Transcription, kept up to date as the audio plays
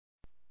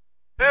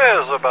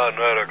It is about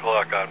 9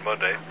 o'clock on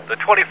Monday, the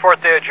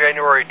 24th day of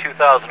January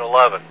 2011.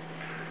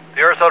 The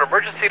Arizona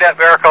Emergency Net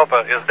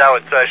Maricopa is now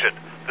in session.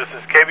 This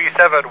is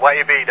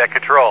KB7YEB Net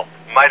Control.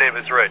 My name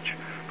is Rich.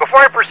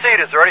 Before I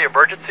proceed, is there any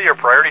emergency or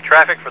priority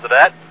traffic for the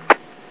net?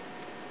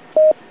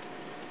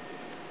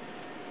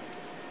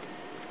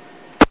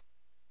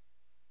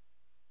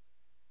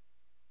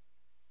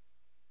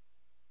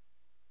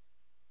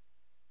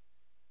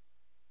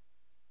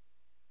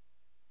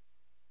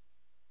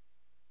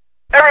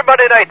 Every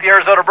Monday night, the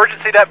Arizona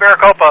Emergency Net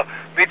Maricopa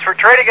meets for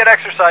training and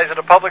exercise in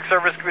the public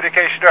service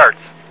communication arts.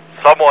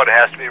 Someone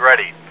has to be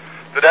ready.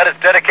 The net is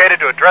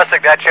dedicated to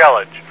addressing that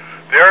challenge.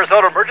 The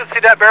Arizona Emergency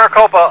Net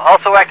Maricopa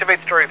also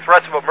activates during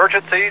threats of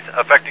emergencies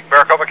affecting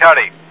Maricopa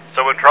County.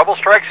 So when trouble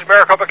strikes in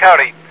Maricopa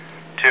County,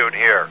 tune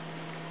here.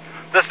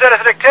 This net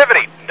is an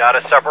activity, not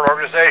a separate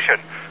organization.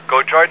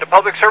 Go join the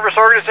public service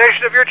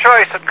organization of your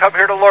choice and come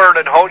here to learn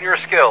and hone your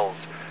skills.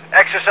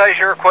 Exercise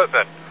your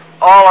equipment.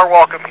 All are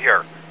welcome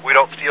here. We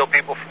don't steal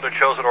people from their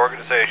chosen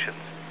organizations.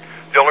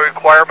 The only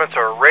requirements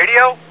are a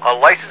radio, a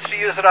license to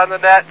use it on the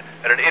net,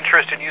 and an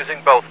interest in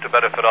using both to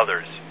benefit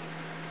others.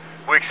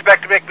 We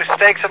expect to make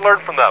mistakes and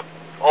learn from them.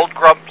 Old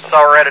grumps,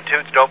 sour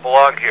attitudes don't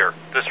belong here.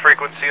 This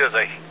frequency is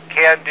a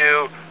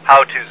can-do,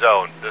 how-to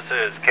zone. This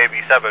is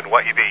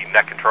KB7YEB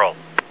Net Control.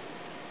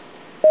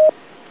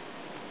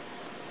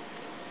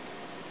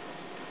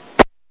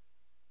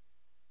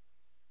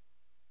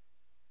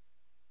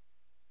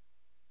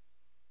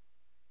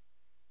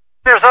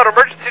 Arizona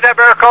Emergency Net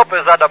Maricopa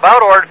is on the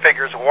Mount Ord,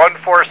 figures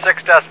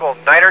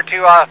 146.902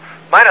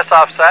 minus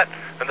offset,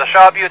 and the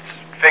Shaw Buttes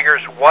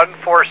figures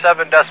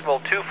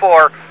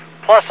 147.24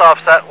 plus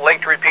offset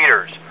linked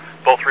repeaters.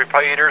 Both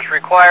repeaters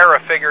require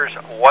a figures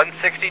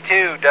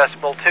 162.2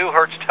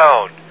 hertz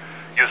tone.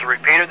 Use a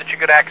repeater that you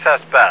can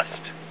access best.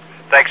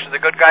 Thanks to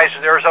the good guys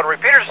of the Arizona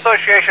Repeaters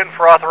Association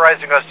for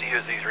authorizing us to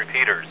use these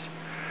repeaters.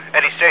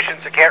 Any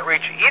stations that can't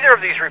reach either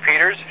of these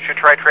repeaters should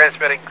try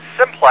transmitting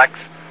simplex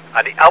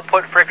on the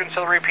output frequency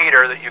of the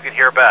repeater that you can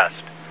hear best.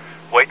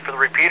 Wait for the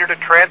repeater to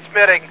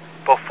transmitting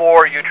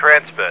before you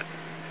transmit.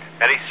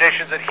 Any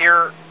stations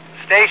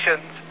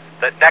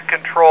that net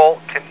control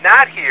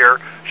cannot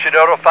hear should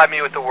notify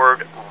me with the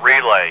word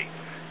relay.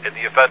 In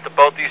the event that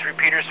both these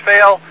repeaters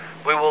fail,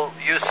 we will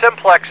use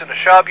simplex in the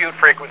Shaw Butte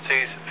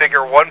frequencies,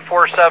 figure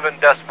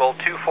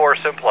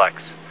 147.24 simplex.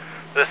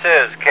 This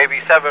is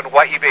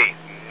KB7YEB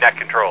Net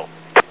Control.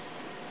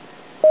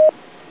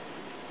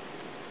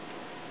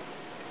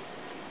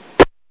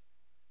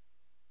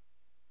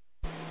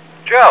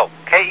 Joe,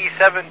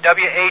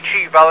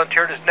 KE7WHE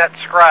volunteered as net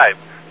scribe.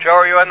 Joe,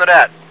 are you on the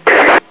net?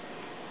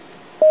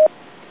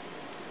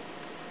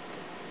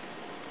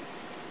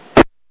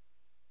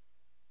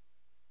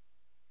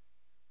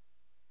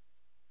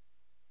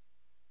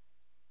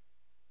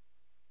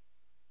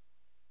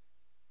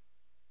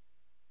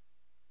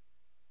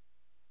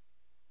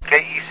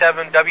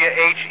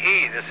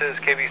 KE7WHE, this is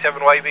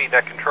KB7YEB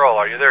Net Control.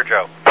 Are you there,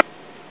 Joe?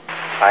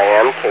 I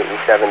am,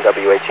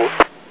 KE7WHE.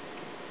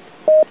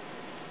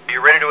 Are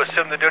you ready to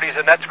assume the duties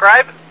of net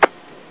scribe?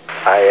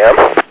 I am.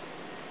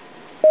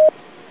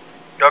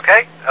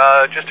 Okay,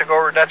 just to go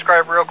over net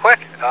scribe real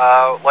quick,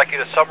 I'd like you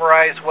to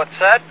summarize what's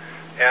said,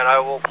 and I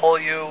will pull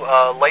you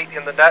late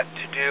in the net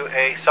to do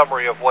a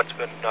summary of what's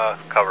been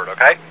covered,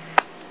 okay?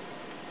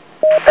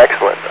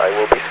 Excellent. I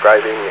will be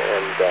scribing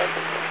and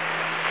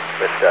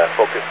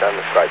focused on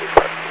the scribing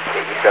part.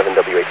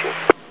 KE7WHE.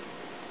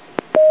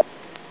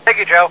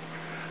 Thank you, Joe.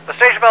 The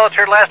station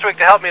volunteered last week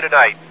to help me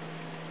tonight.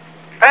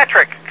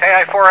 Patrick,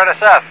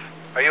 KI4NSF,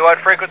 are you on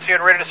frequency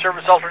and ready to serve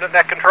as alternate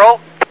net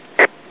control?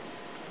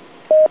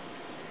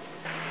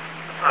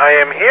 I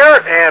am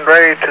here and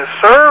ready to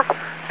serve,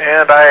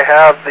 and I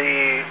have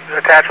the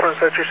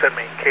attachments that you sent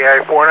me,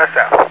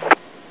 KI4NSF.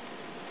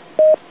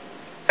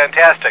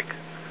 Fantastic.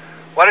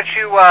 Why don't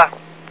you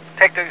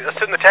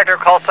assume the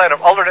technical call sign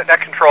of alternate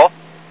net control,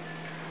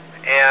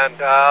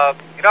 and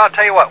I'll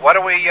tell you what. Why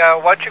don't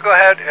you go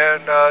ahead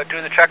and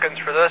do the check-ins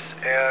for this,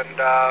 and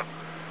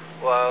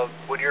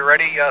when you're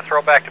ready, throw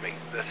it back to me.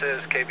 This is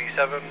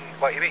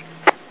KB7YEB.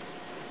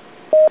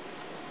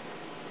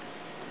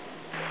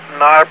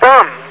 Not a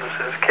problem. This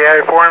is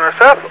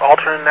KI4NSF,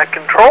 alternate net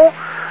control.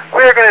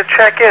 We are going to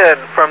check in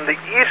from the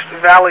East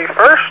Valley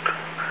first.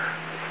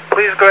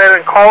 Please go ahead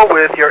and call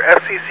with your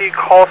FCC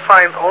call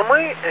sign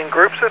only in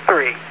groups of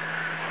 3.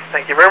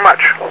 Thank you very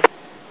much.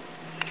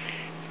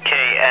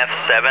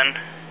 KF7,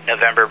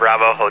 November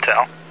Bravo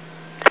Hotel.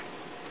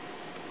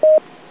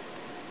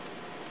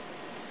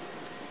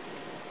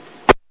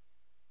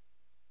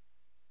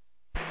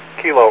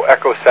 Kilo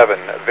Echo 7,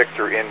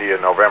 Victor India,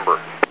 November.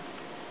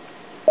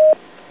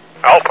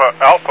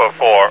 Alpha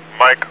 4,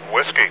 Mike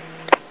Whiskey.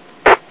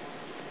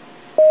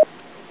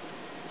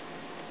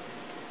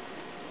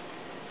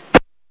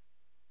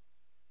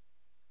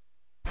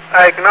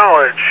 I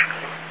acknowledge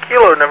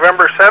Kilo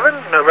November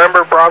 7,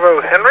 November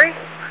Bravo Henry.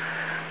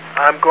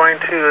 I'm going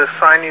to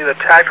assign you the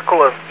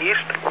tactical of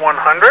East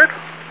 100.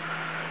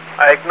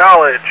 I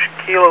acknowledge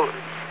Kilo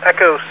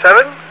Echo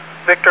 7,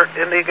 Victor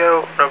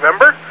Indigo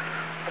November.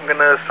 I'm going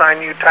to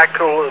assign you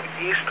tactical of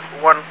East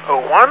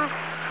 101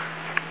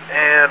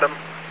 and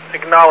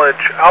acknowledge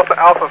Alpha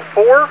Alpha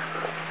 4,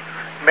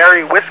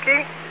 Mary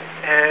Whiskey,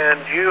 and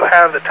you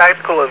have the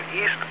tactical of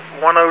East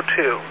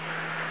 102.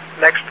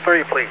 Next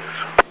three, please.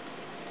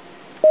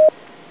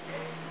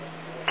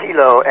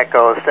 Kilo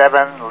Echo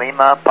 7,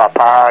 Lima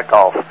Papa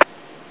Golf.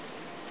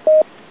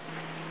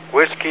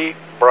 Whiskey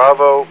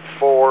Bravo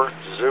 4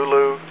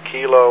 Zulu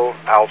Kilo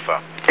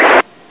Alpha.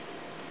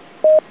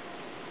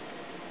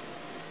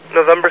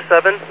 November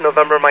 7,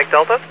 November Mike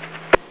Delta.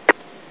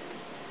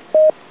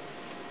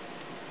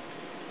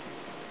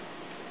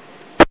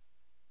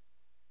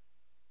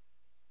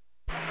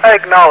 I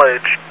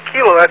acknowledge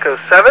Kilo Echo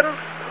 7,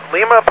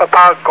 Lima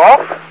Papa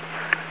Golf.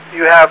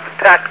 You have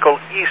tactical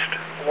East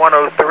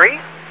 103.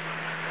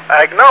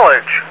 I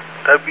acknowledge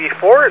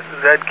W4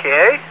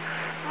 ZKA.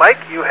 Mike,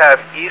 you have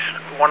East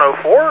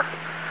 104.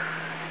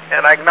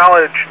 And I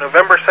acknowledge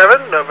November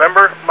 7,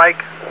 November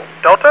Mike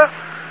Delta.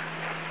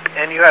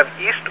 And you have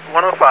East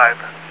 105.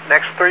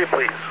 Next three,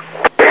 please.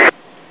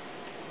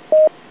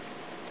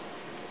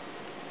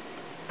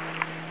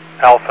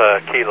 Alpha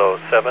Kilo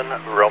 7,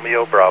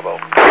 Romeo Bravo.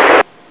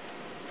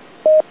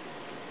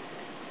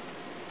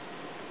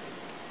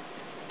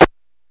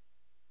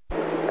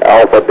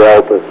 Alpha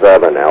Delta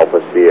 7, Alpha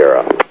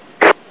Sierra.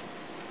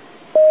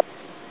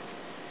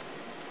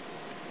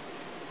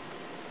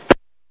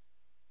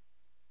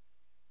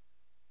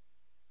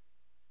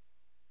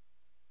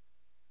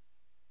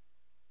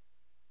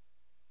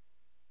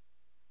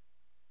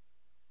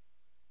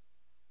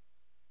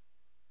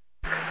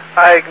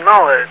 I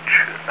acknowledge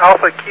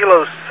Alpha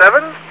Kilo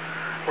 7,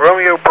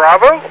 Romeo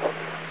Bravo.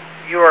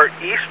 You are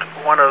East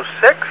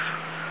 106.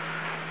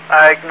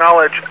 I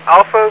acknowledge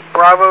Alpha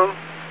Bravo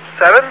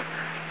 7,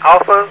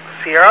 Alpha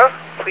Sierra.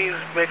 Please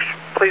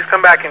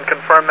come back and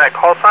confirm that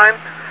call sign.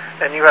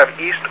 And you have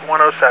East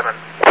 107.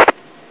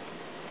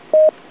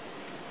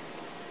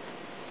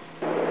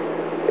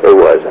 It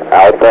was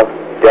Alpha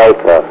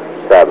Delta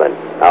 7,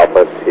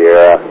 Alpha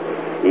Sierra,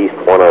 East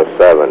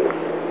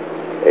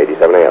 107,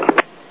 87 AM.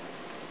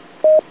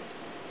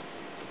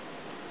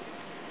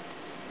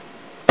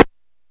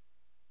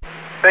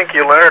 Thank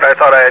you, Leonard. I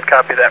thought I had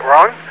copied that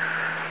wrong.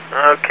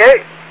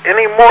 Okay.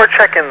 Any more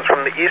check-ins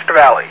from the East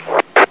Valley?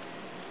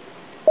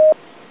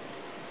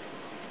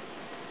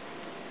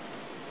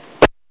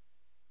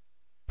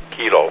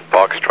 Kilo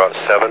Foxtrot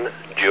 7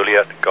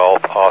 Juliet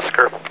Golf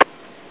Oscar.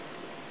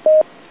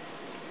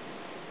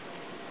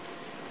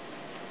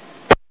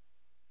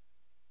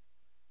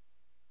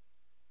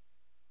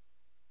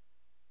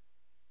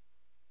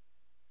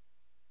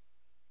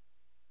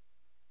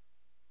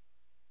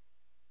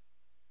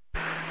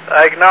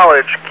 I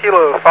acknowledge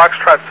Kilo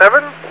Foxtrot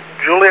 7,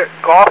 Juliet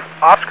Golf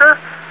Oscar,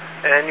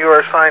 and you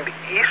are assigned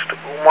East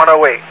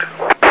 108.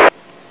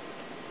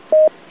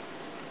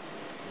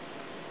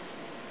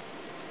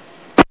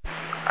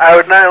 I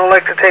would now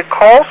like to take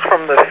calls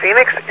from the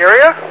Phoenix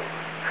area.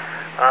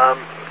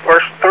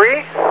 First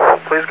three,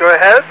 please go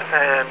ahead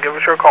and give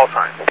us your call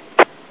sign.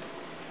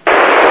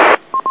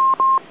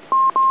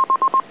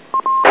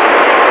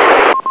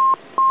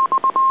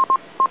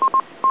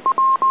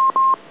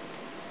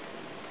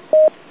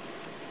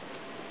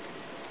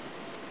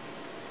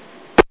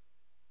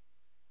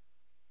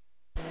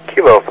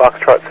 Kilo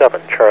Foxtrot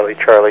 7, Charlie,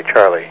 Charlie,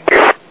 Charlie.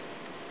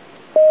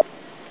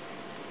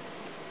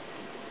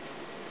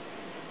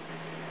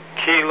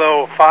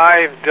 Kilo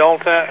 5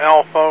 Delta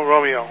Alpha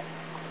Romeo.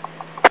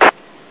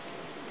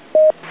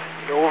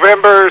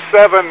 November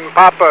 7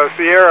 Papa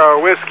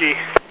Sierra Whiskey.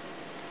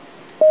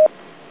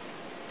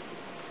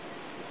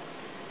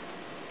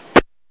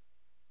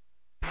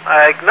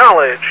 I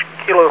acknowledge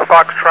Kilo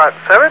Foxtrot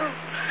 7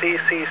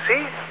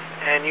 CCC,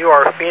 and you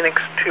are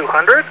Phoenix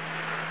 200.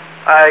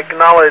 I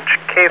acknowledge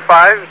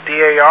K5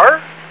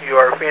 DAR, you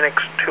are Phoenix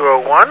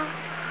 201.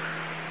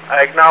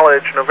 I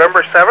acknowledge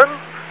November 7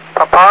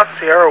 Papa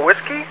Sierra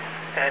Whiskey,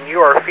 and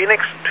you are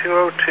Phoenix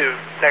 202.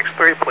 Next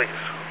three, please.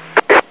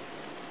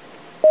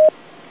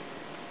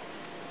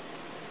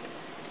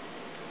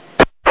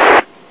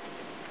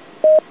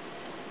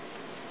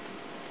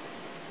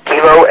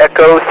 Kilo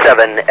Echo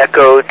 7,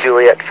 Echo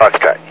Juliet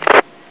Foxtrot.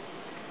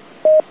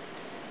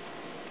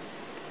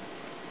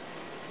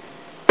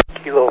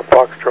 Kilo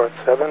Foxtrot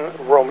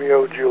 7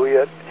 Romeo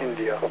Juliet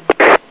India.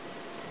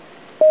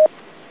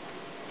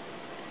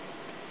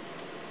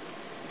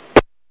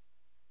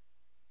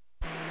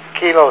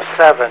 Kilo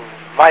 7,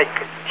 Mike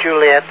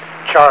Juliet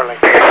Charlie.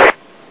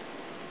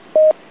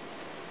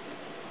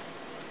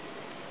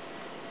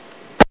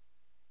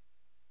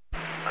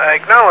 I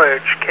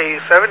acknowledge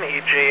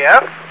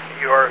K7YEB,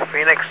 you are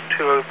Phoenix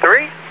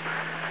 203.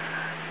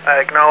 I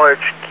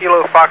acknowledge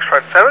Kilo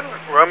Foxtrot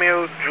 7,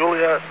 Romeo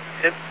Juliet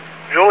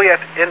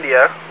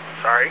India,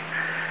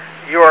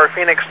 you are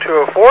Phoenix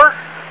 204.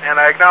 And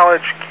I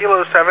acknowledge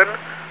Kilo 7,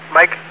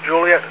 Mike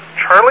Juliet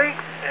Charlie,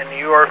 and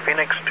you are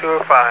Phoenix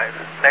 205.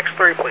 Next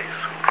three, please.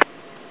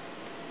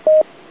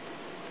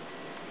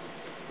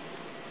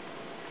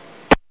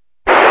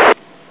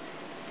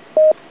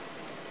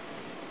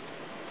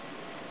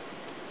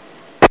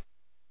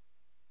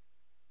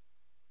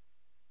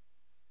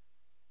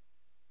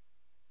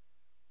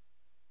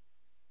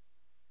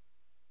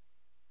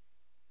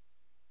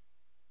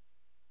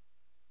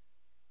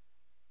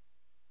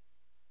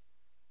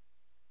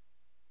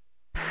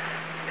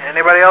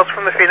 Anybody else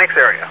from the Phoenix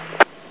area?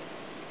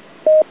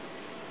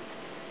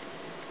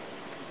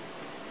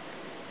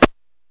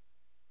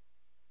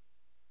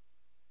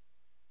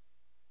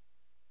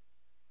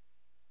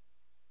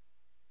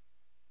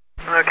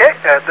 Okay,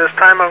 at this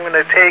time I'm going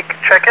to take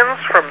check-ins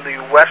from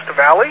the West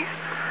Valley.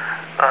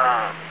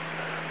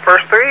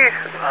 First three,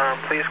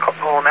 please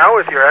call now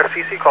with your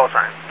FCC call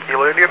sign.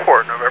 Kilo India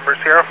 4, November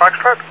Sierra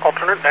Foxtrot,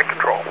 alternate net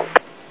control.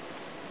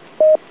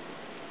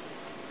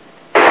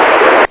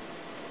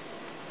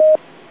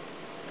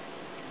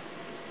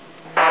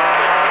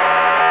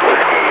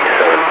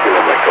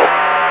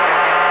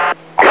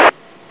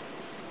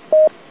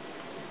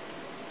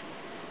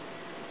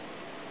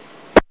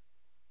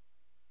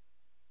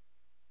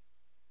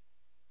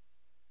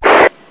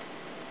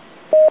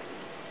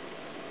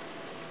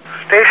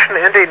 Station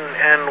ending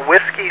in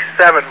Whiskey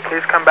 7,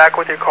 please come back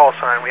with your call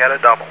sign. We had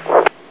a double.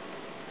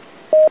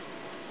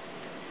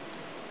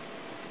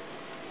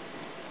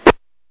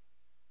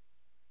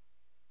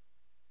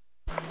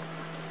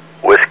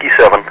 Whiskey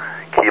 7,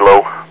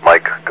 Kilo,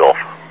 Mike, Golf.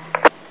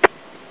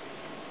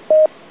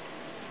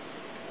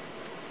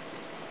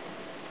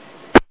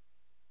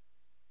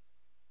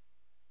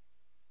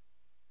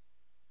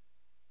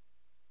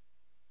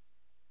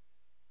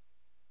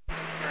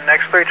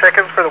 Next three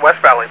check-ins for the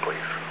West Valley, please.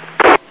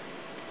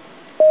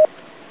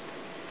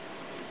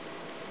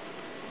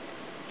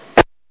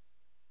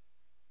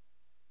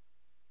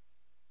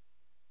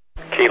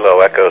 Kilo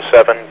Echo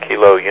 7,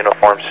 Kilo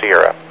Uniform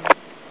Sierra.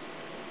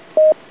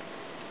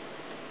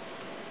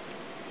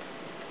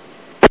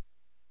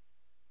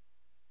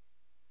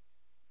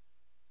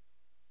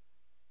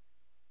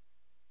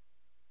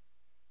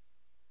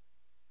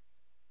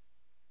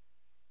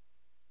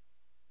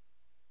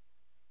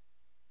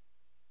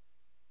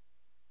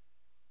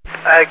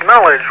 I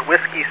acknowledge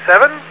Whiskey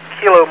 7,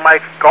 Kilo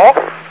Mike Golf,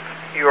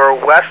 you are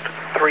west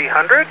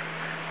 300.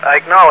 I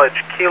acknowledge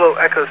Kilo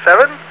Echo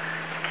 7,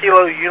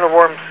 Kilo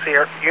Uniform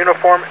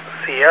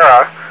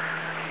Sierra,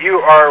 you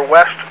are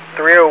west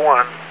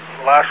 301.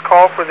 Last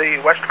call for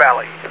the West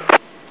Valley.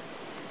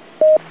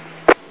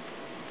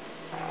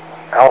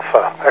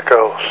 Alpha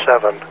Echo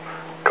 7,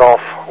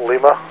 Golf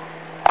Lima.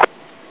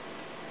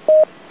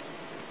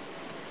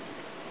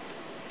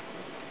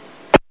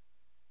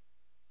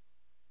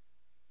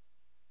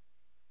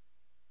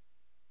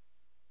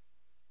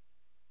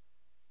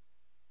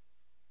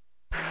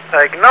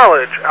 I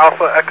acknowledge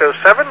Alpha Echo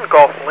 7,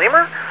 Golf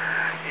Lima.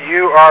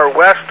 You are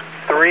west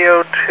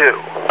 302.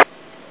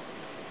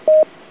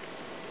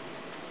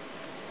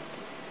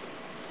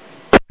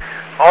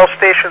 All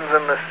stations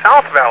in the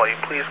South Valley,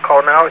 please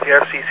call now with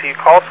your FCC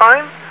call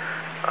sign.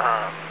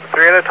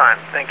 Three at a time.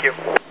 Thank you.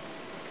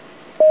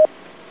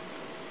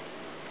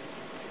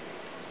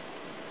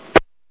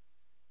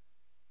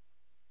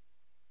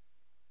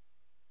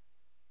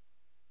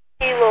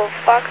 Kilo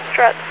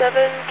Foxtrot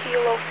 7,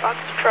 Kilo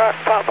Foxtrot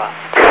Papa.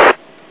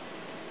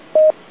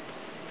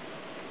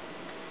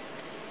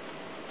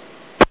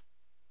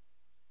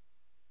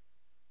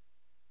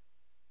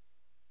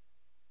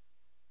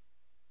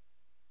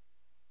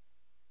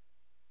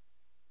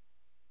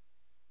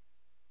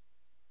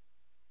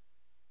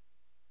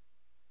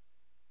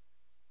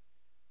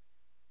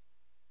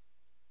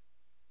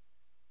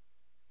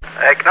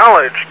 I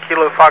acknowledge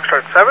Kilo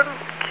Foxtrot 7,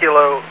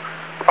 Kilo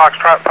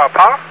Foxtrot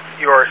Papa.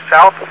 You are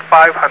south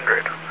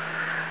 500.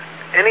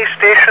 Any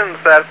stations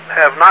that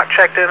have not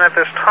checked in at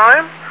this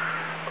time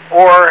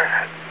or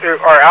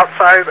are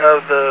outside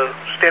of the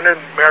standard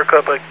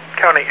Maricopa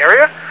County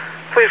area,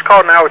 please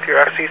call now with your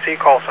FCC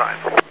call sign.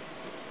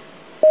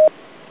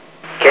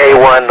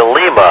 K1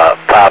 Lima,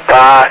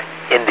 Papa,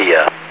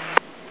 India.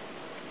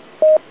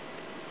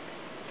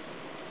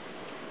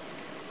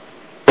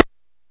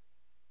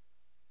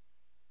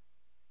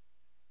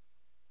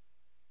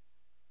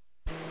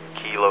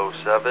 Kilo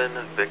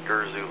 7,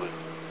 Victor Zulu.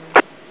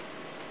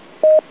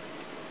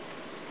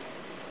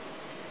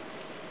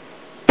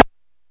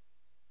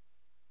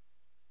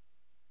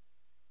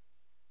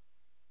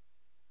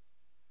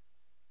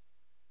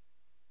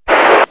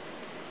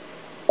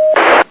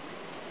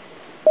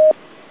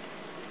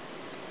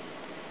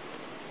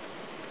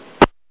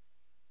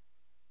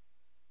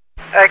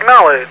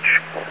 Acknowledge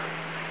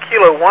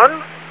Kilo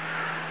 1,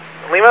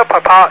 Lima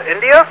Papa,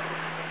 India,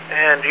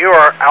 and you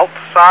are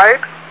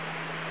outside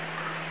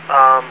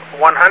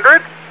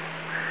 100.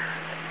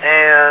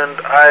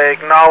 And I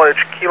acknowledge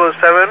Kilo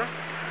 7,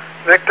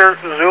 Victor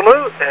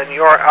Zulu, and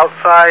you are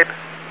outside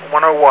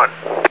 101.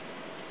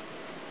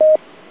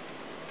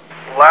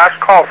 Last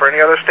call for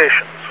any other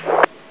stations.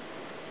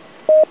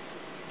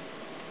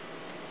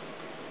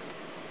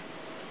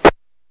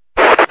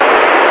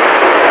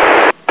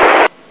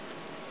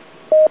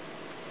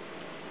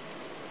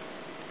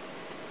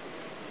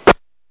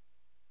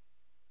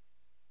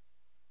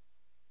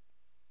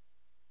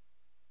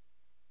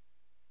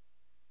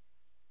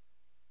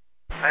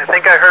 I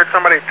think I heard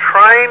somebody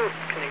trying.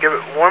 Can you give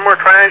it one more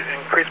try?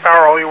 Increase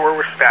power, all you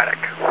were static.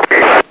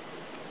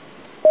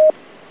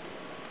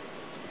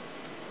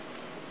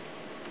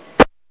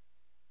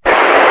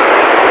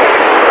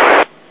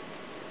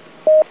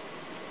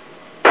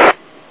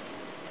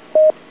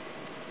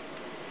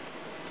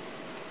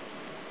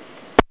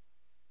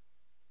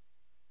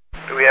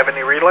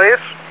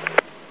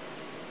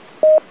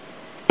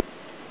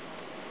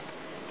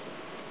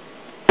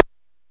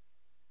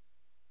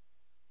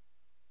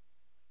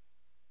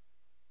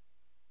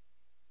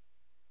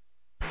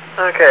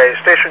 Okay,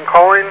 station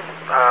calling.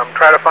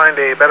 Try to find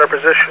a better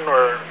position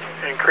or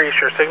increase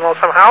your signal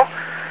somehow,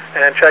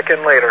 and check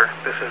in later.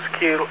 This is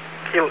Kilo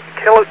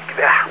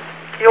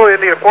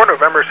India 4,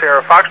 November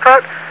Sierra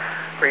Foxtrot,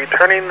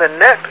 returning the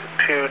net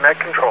to net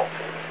control.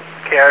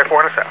 KI4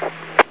 and SF.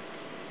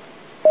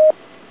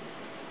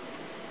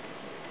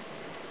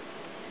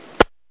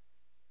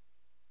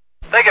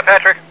 Thank you,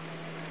 Patrick.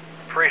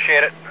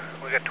 Appreciate it.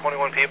 We got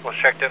 21 people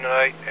checked in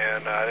tonight,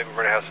 and I think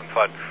we're going to have some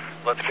fun.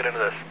 Let's get into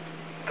this.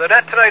 The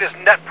net tonight is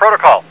net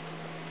protocol.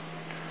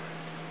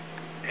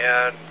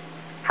 And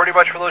pretty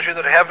much for those of you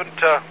that haven't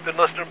been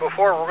listening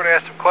before, we're going to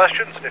ask some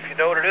questions. And if you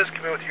know what it is,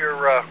 come in with your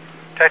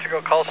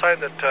tactical call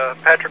sign that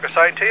Patrick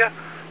assigned to you.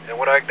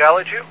 And when I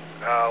acknowledge you,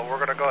 we're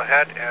going to go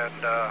ahead and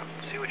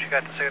see what you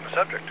got to say on the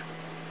subject.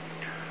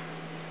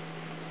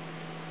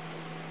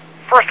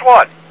 First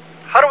one,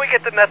 how do we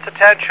get the net's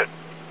attention?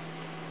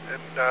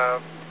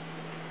 And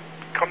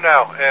come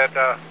now, and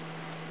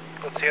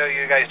let's see how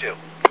you guys do.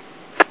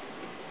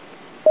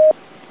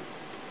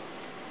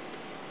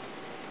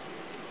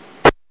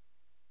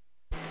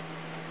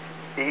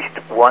 East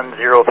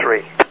 103.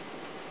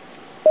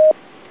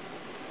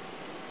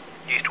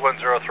 East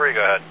 103, go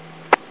ahead.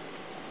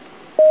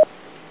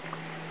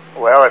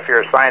 Well, if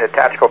you're assigned a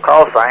tactical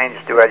call sign,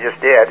 just do what I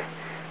just did.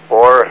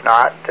 Or if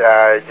not,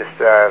 just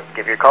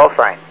give your call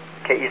sign.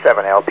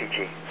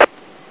 KE7LPG.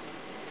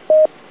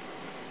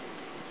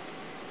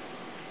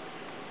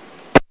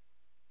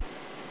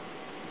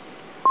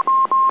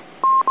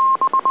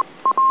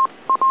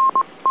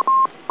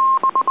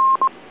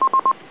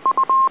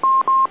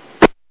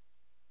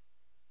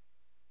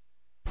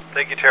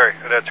 Thank you, Terry.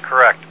 That's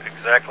correct.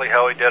 Exactly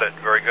how he did it.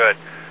 Very good.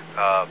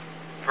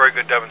 Very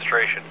good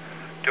demonstration.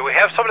 Do we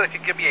have somebody that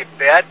can give me a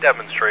bad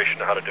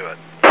demonstration of how to do it?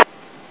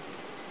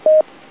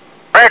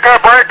 Breaker,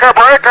 breaker,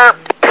 breaker!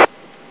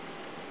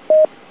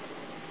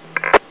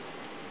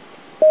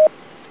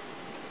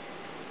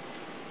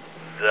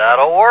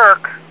 That'll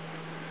work.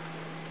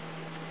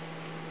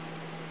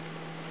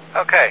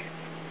 Okay.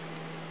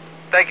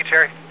 Thank you,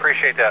 Terry.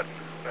 Appreciate that.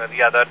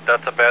 Yeah,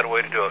 that's a bad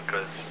way to do it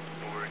because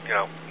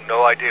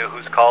no idea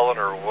who's calling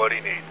or what he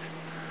needs.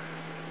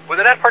 With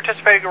the net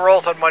participating in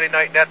roles on Monday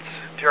night nets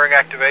during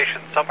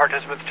activation, some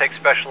participants take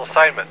special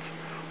assignments.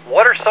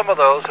 What are some of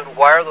those, and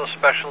why are those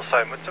special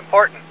assignments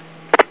important?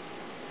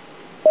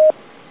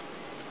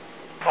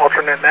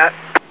 Alternate net.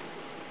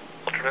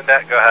 Alternate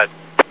net, go ahead.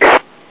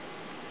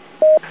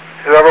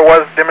 Whoever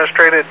was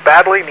demonstrated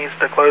badly needs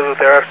to close with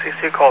their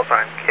FCC call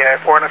sign.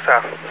 KI4 and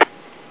SF.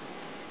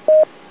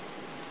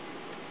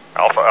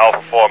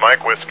 Alpha 4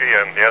 Mike Whiskey,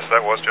 and yes,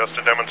 that was just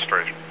a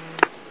demonstration.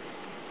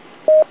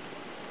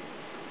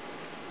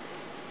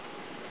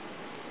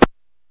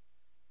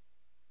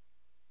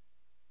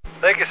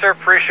 Thank you, sir.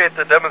 Appreciate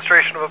the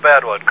demonstration of a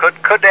bad one.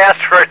 Couldn't ask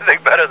for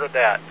anything better than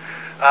that.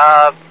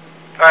 All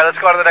right, let's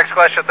go on to the next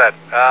question then.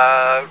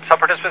 Some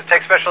participants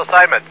take special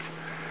assignments.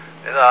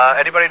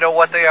 Anybody know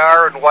what they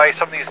are and why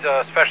some of these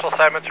special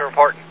assignments are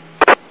important?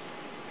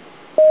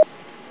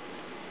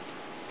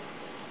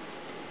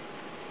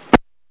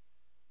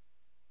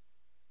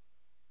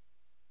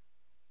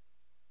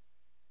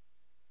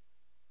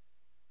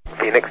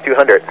 Phoenix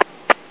 200.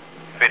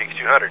 Phoenix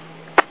 200.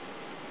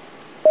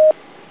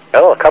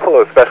 Well, a couple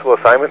of special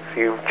assignments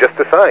you've just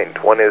assigned.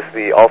 One is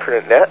the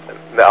alternate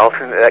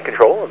net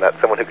control, and that's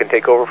someone who can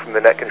take over from the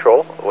net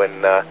control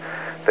when the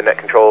net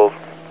control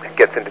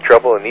gets into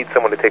trouble and needs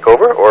someone to take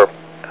over, or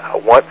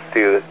wants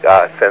to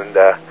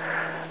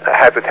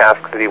has a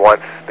task that he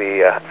wants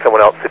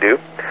someone else to do.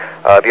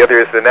 The other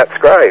is the net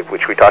scribe,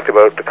 which we talked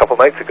about a couple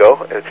nights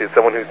ago, which is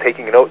someone who's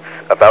taking notes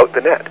about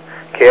the net.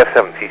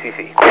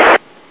 KF7CCC.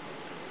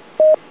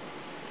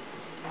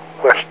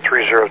 West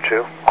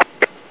 302.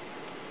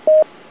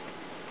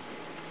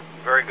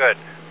 Very good.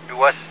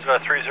 West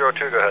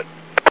 302, go ahead.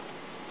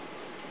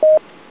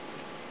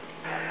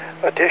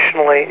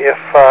 Additionally, if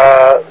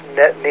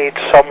NET needs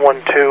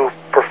someone to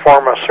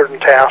perform a certain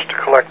task to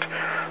collect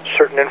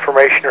certain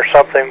information or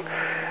something,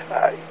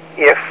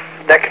 if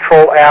NET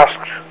control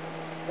asks,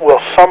 will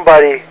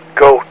somebody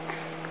go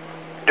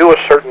do a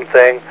certain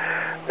thing,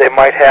 they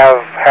might have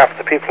half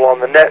the people on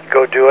the net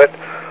go do it,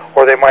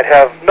 or they might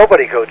have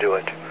nobody go do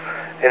it.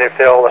 And if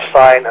they'll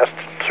assign a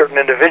certain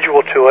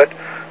individual to it,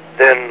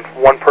 then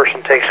one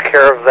person takes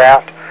care of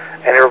that,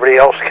 and everybody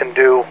else can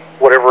do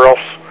whatever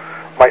else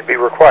might be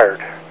required.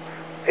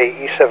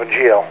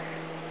 AE7GL.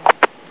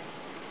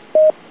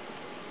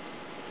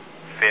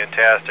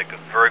 Fantastic.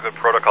 Very good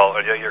protocol.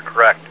 Yeah, you're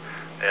correct.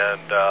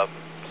 And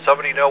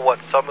somebody know what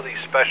some of these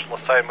special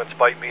assignments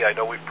might be? I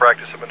know we've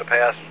practiced them in the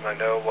past, and I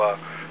know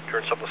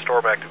during some of the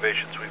storm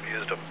activations we've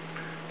used them.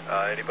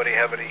 Anybody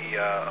have any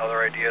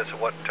other ideas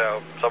of what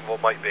some of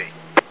them might be?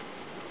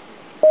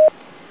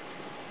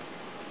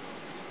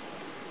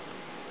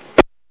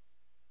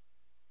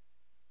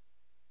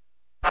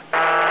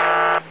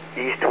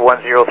 East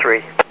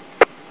 103.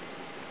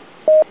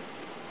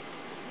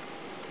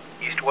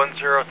 East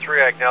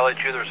 103, I acknowledge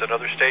you. There's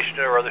another station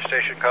there, or other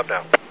station, come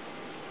now.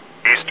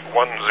 East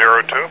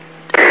 102.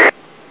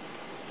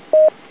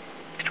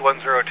 East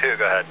 102,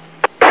 go ahead.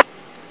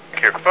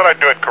 Thank you. I thought I'd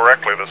do it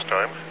correctly this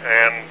time.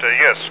 And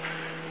yes,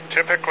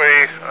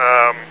 typically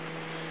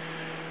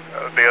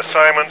the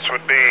assignments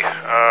would be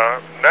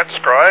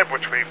NetScribe,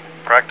 which we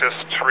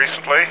practiced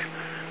recently.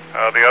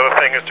 The other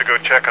thing is to go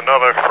check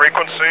another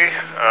frequency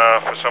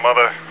for some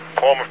other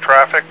form of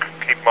traffic,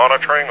 keep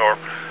monitoring, or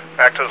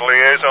act as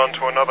liaison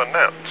to another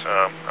net.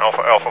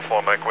 Alpha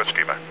 4 Mike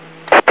Whiskey back.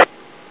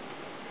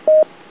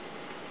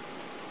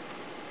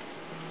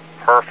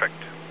 Perfect.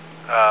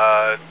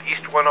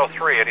 East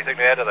 103, anything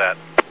to add to that?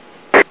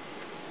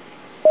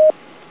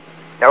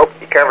 Nope,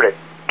 you covered it.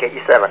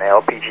 KE7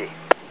 LPG.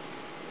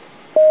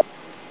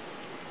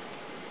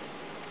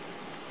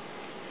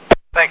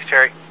 Thanks,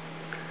 Terry.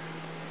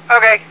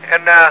 Okay,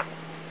 and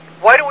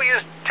why do we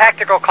use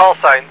tactical call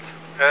signs,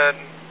 and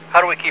how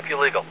do we keep you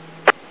legal?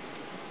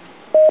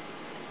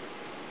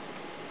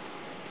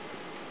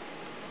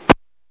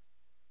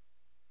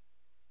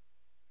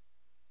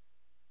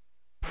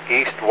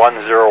 East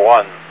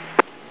 101.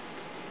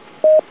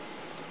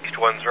 East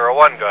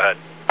 101, go ahead.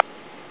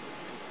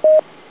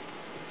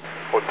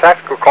 Well,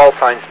 tactical call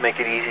signs make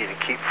it easy to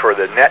keep for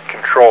the net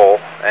control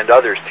and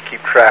others to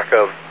keep track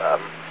of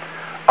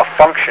a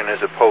function as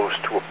opposed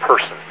to a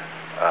person.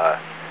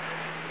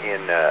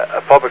 In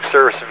a public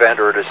service event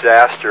or a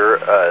disaster,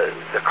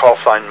 the call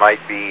sign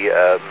might be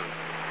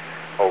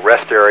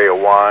rest area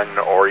 1,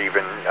 or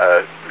even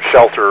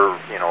shelter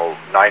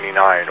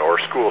 99, or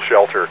school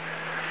shelter,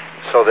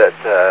 so that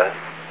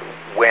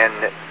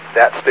when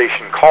that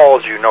station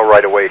calls, you know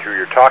right away who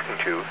you're talking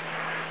to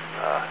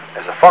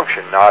as a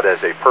function, not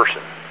as a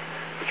person,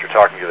 that you're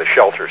talking to the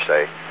shelter,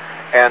 say.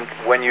 And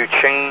when you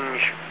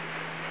change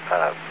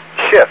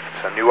shifts,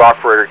 a new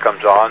operator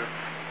comes on,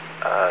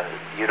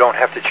 you don't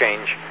have to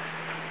change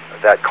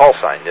that call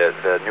sign.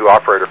 The new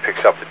operator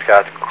picks up the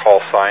tactical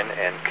call sign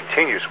and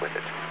continues with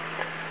it.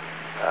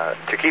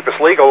 To keep us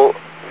legal,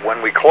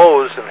 when we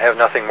close and have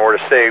nothing more to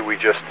say, we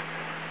just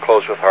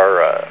close with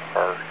our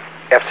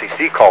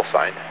FCC call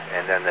sign,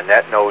 and then the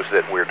net knows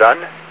that we're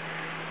done,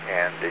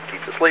 and it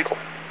keeps us legal.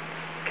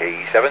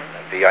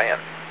 KE7YEB.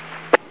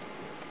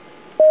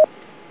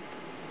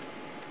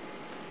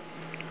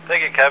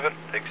 Thank you, Kevin.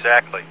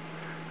 Exactly.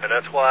 And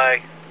that's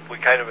why we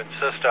kind of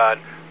insist on,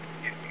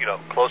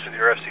 close with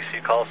your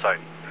FCC call sign.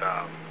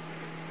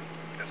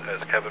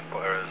 As Kevin,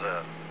 or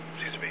as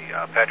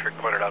Patrick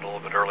pointed out a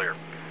little bit earlier.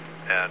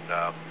 And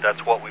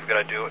that's what we've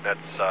got to do, and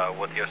that's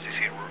what the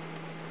FCC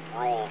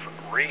rules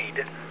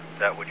read,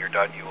 that when you're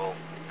done you will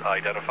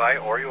identify,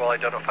 or you will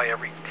identify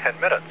every 10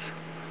 minutes.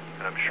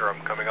 And I'm sure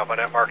I'm coming up on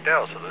that mark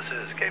now, so this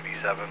is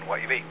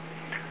KB7YEB.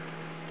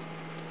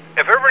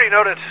 If everybody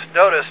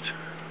noticed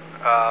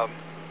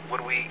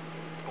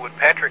when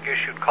Patrick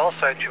issued call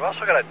signs, you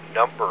also got a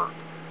number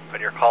on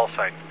your call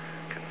sign.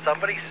 Can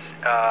somebody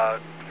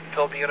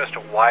fill me in as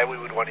to why we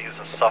would want to use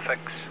a suffix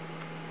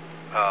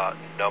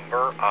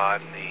number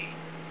on the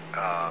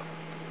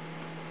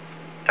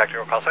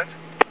tactical call signs?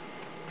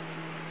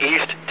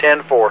 East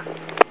 10-4.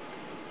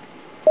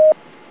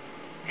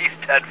 East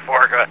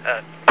 10-4, go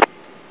ahead.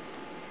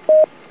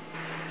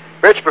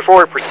 Rich, before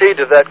we proceed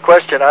to that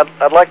question,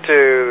 I'd like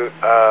to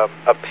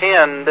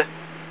append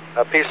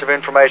a piece of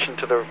information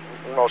to the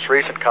most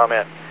recent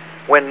comment.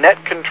 When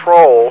net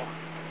control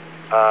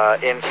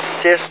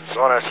insists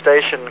on a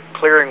station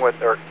clearing with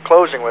or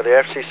closing with the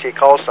FCC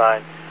call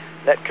sign,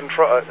 net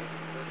control.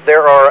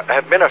 There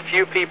have been a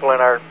few people in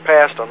our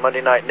past on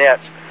Monday Night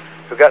Nets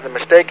who got the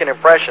mistaken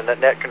impression that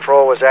net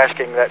control was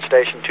asking that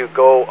station to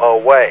go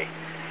away.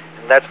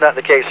 And that's not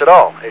the case at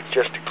all. It's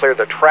just to clear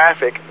the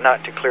traffic,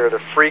 not to clear the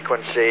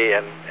frequency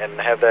and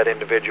have that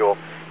individual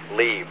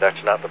leave.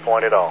 That's not the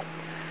point at all.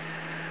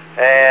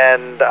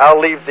 And I'll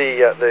leave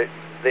the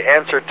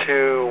answer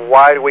to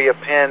why do we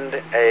append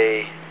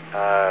a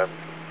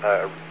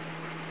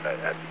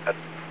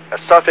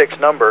suffix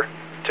number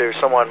to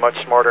someone much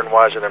smarter and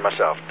wiser than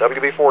myself.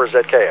 WB4 is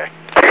ZKA.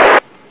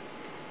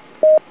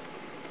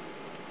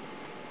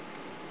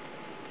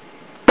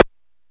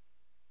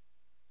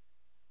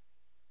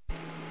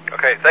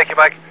 Okay, thank you,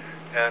 Mike.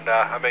 And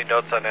I made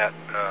notes on that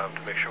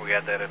to make sure we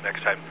add that in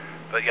next time.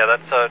 But yeah,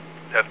 that's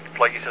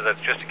like you said, that's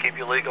just to keep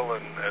you legal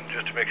and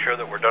just to make sure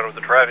that we're done with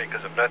the traffic.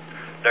 Because if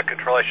net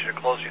control, I should have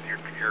closed with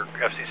your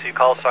FCC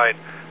call sign,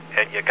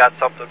 and you got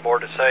something more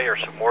to say or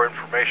some more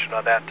information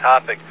on that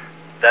topic,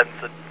 that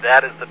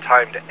is the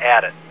time to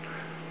add it.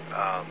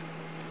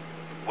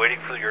 Waiting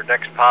for your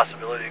next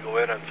possibility to go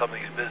in on some of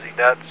these busy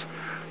nets,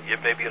 it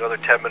may be another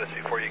 10 minutes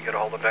before you get a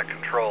hold of net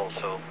control.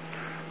 So,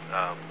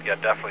 yeah,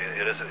 definitely,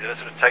 it isn't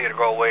to tell you to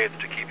go away, it's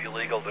to keep you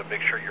legal, to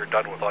make sure you're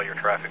done with all your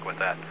traffic with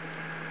that.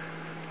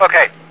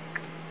 Okay,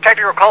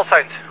 tactical call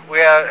signs.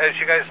 We, as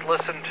you guys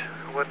listened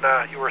when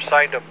you were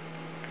assigned them,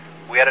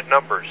 we added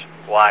numbers.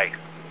 Why?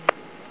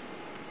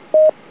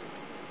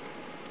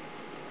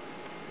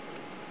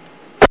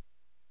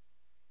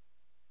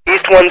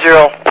 East 10. East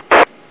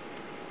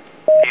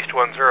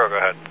 10, go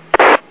ahead.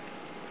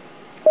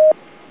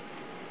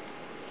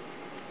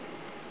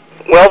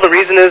 Well, the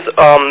reason is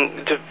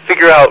to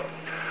figure out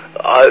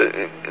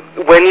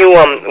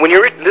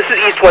this is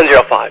East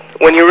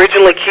 105. When you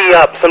originally key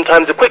up,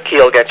 sometimes a quick key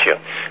will get you.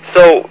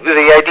 So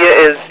the idea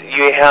is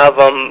you have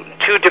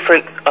two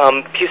different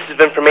pieces of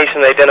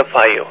information that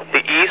identify you.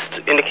 The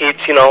East indicates,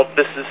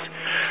 this is.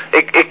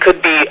 It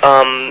could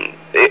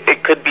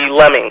be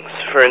lemmings,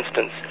 for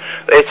instance.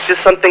 It's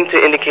just something to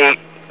indicate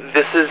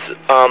this is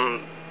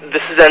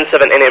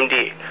N7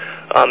 NMD.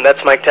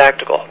 That's my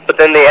tactical. But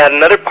then they add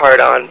another part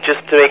on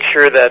just to make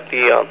sure that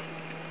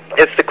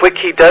if the quick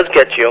key does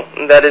get you,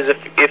 that is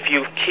if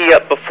you key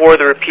up before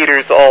the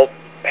repeater's all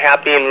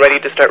happy and ready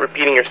to start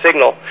repeating your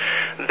signal,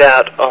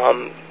 that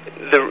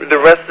the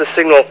rest of the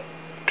signal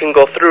can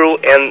go through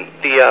and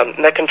the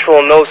net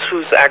control knows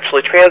who's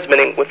actually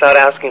transmitting without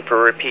asking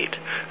for a repeat.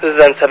 This is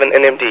N7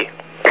 NMD.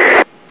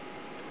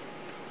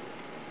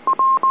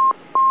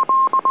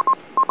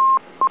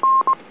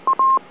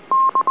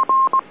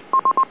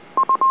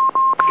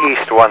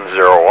 East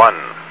 101.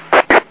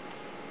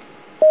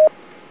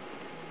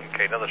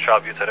 Okay, another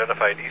shop use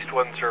identified. East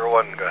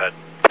 101, go ahead.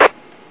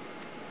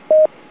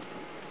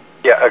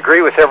 Yeah,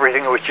 agree with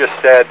everything that was just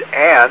said,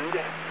 and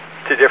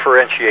to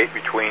differentiate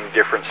between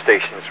different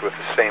stations with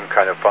the same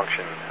kind of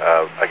function.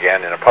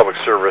 Again, in a public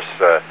service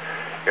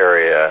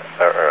area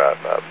or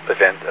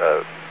event,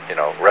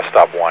 rest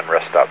stop 1,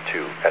 rest stop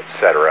 2,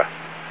 etc.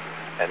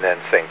 And then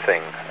same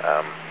thing.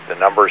 The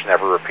numbers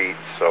never repeat,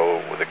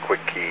 so with a quick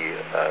key,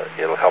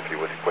 it'll help you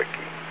with a quick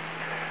key.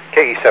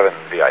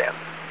 KB7YEB.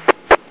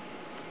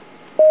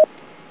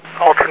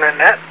 Alternate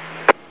net.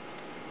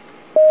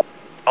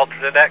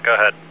 Alternate net, go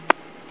ahead.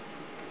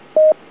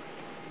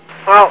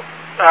 Well,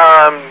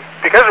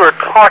 because we're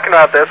talking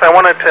about this, I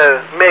wanted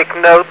to make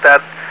note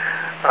that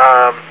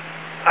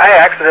I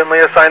accidentally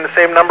assigned the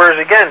same numbers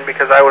again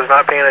because I was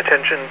not paying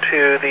attention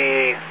to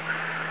the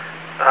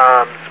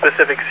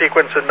specific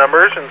sequence of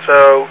numbers, and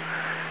so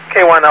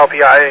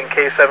K1LPI and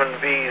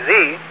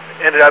K7VZ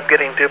ended up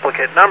getting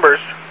duplicate numbers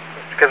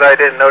because I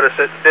didn't notice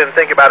it, didn't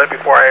think about it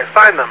before I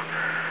assigned them.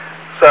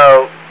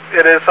 So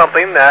it is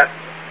something that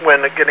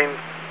when giving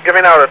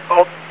out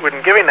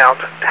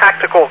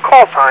tactical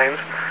call signs,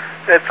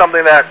 it's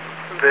something that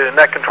the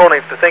net control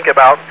needs to think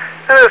about.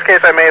 In this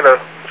case, I made a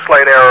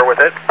slight error with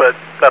it, but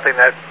nothing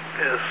that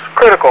is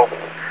critical.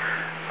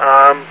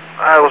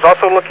 I was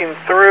also looking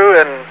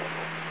through, and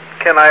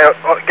can I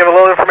give a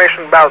little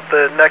information about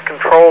the net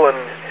control and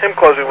him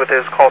closing with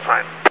his call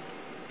sign?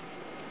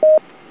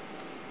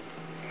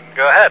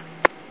 Go ahead.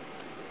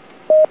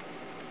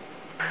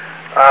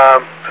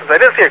 Since I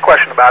didn't see a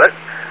question about it,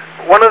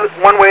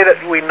 one way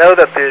that we know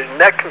that the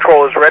net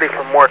control is ready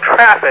for more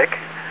traffic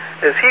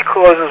is he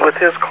closes with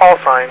his call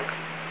sign,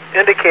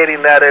 indicating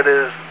that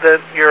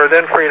you're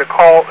then free to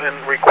call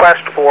and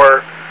request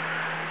for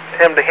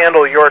him to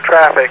handle your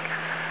traffic.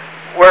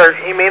 Where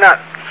he may not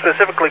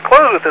specifically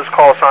close with his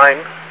call sign,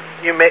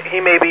 he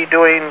may be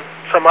doing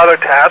some other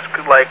task,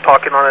 like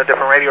talking on a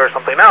different radio or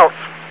something else.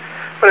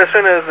 But as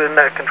soon as the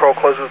net control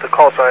closes with the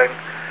call sign,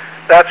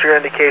 that's your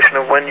indication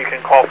of when you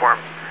can call for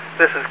him.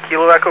 This is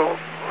Kilo Echo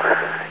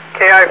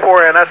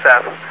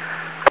KI4NSF.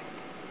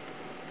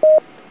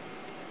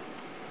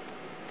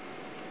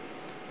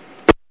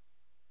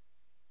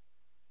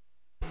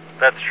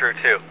 That's true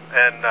too.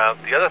 And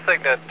the other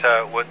thing that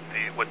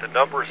with the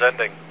numbers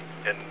ending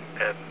and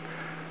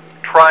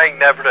trying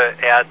never to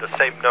add the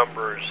same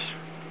numbers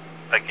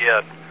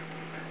again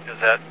is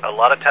that a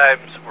lot of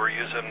times we're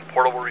using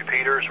portable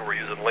repeaters or we're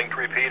using linked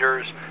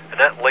repeaters, and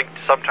that link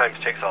sometimes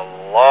takes a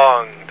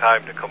long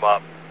time to come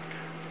up.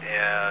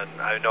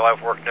 And I know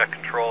I've worked net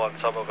control on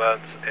some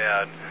events,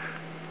 and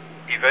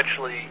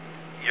eventually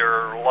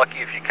you're lucky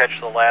if you catch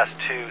the last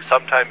two.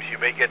 Sometimes you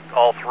may get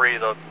all three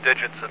of the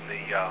digits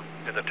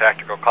in the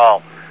tactical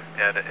call,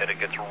 and it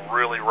gets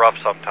really rough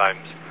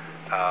sometimes.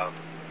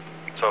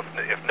 So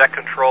if net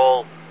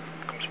control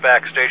comes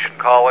back station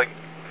calling,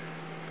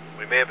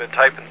 we may have been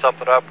typing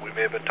something up, we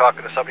may have been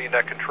talking to somebody in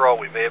net control,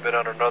 we may have been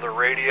on another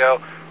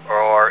radio,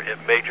 or it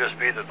may just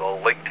be that the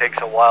link takes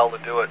a while to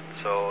do it.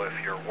 So if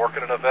you're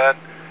working an event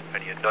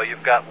and you know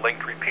you've got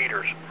linked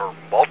repeaters or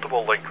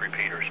multiple linked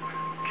repeaters,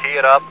 key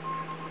it up,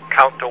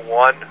 count to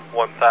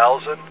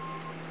 1,000,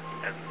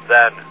 and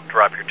then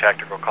drop your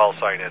tactical call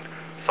sign in.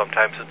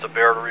 Sometimes it's a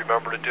bear to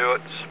remember to do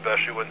it,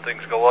 especially when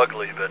things go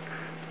ugly, but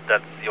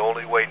that's the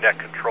only way net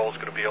control is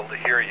going to be able to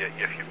hear you,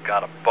 if you've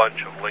got a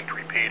bunch of linked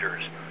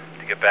repeaters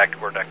to get back to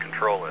where net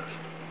control is.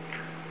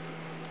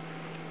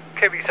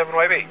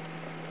 KB7YEB.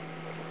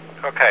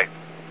 Okay.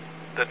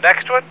 The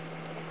next one.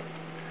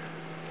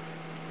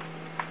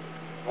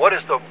 What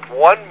is the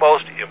one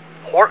most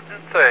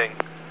important thing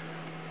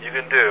you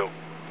can do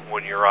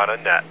when you're on a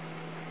net?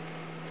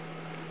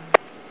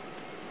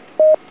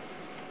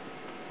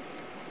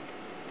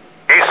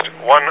 East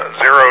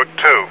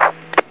 102.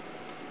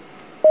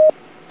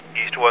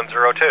 East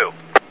 102.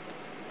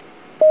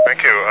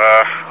 Thank you.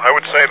 I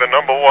would say the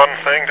number one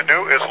thing to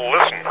do is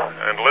listen,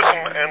 and listen,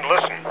 and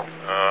listen.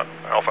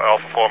 Alpha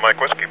 4 Mike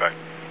Whiskey back.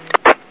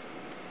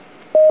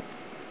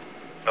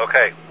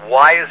 Okay,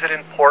 why is it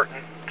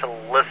important to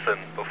listen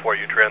before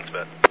you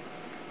transmit?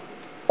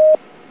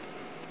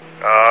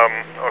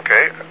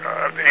 Okay.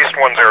 East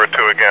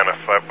 102 again, if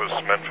that was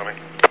meant for me.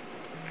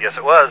 Yes,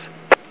 it was.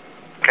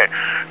 Okay.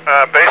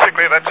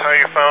 Basically, that's how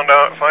you find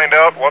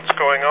out what's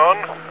going on.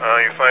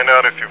 You find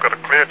out if you've got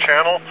a clear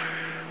channel,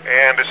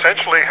 and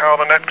essentially how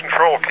the net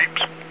control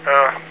keeps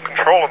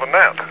control of the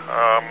net.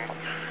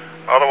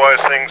 Otherwise,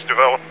 things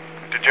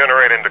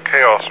degenerate into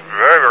chaos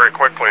very, very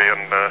quickly,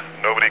 and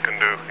nobody can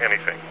do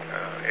anything.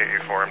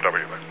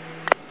 AE4MW.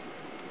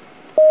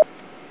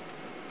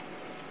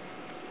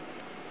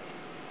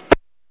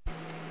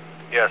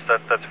 Yes,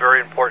 that's very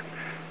important.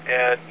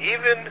 And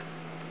even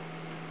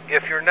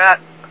if you're not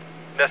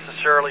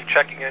necessarily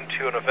checking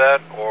into an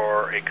event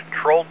or a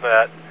controlled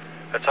net,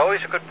 it's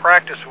always a good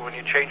practice when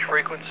you change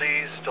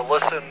frequencies to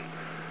listen.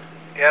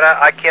 And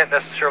I can't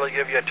necessarily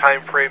give you a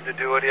time frame to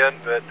do it in,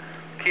 but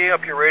key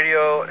up your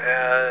radio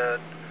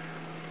and,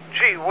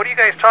 gee, what are you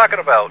guys talking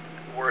about?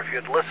 Or if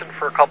you'd listen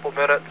for a couple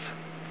minutes,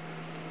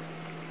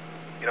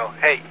 you know,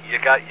 hey, you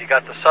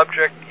got the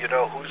subject, you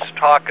know who's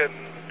talking.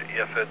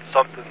 If it's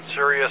something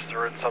serious,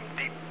 they're in some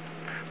deep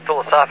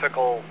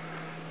philosophical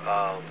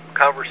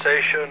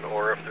conversation,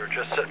 or if they're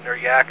just sitting there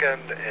yakking.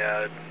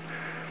 And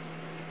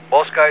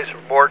most guys are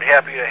more than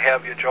happy to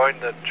have you join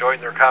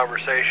their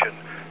conversation.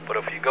 But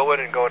if you go in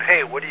and go,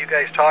 hey, what are you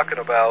guys talking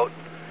about?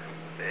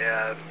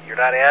 And you're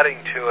not adding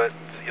to it,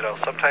 you know,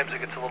 sometimes it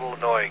gets a little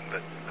annoying.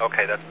 But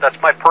okay,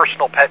 that's my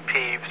personal pet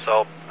peeve,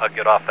 so I'll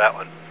get off that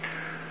one.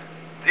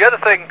 The other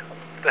thing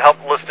to help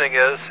listening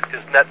is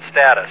net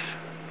status.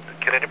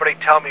 Can anybody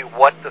tell me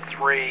what the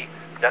three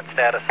net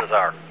statuses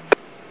are?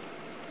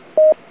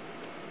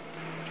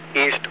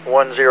 East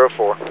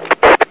 104.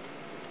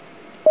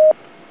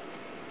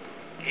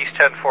 East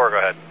 10-4, go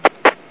ahead.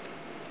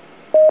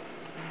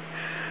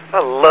 I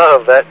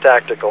love that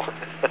tactical.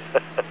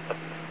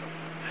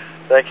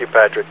 Thank you,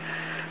 Patrick.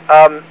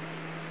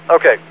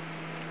 Okay,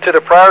 to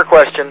the prior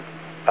question,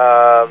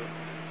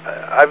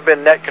 I've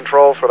been net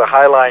control for the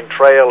Highline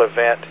Trail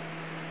event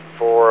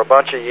for a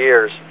bunch of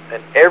years.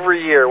 And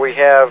every year we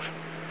have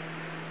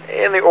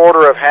in the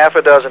order of half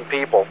a dozen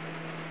people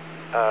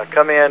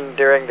come in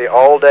during the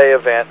all-day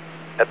event.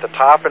 At the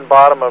top and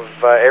bottom of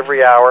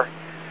every hour,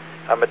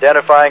 I'm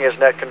identifying as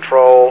net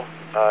control,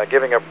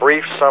 giving a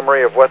brief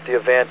summary of what the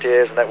event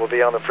is, and that will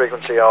be on the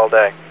frequency all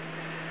day.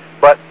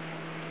 But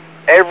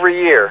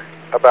every year,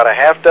 about a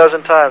half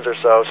dozen times or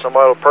so,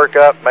 someone will perk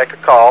up, make a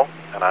call,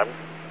 and I'm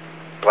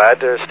glad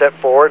to step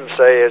forward and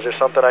say, is there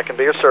something I can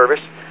be of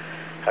service?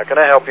 How can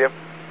I help you?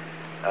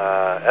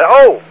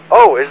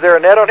 Is there a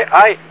net on it?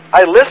 I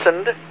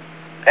listened,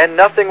 and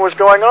nothing was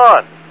going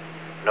on.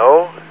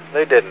 No,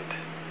 they didn't.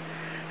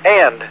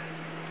 And,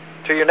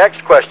 to your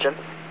next question,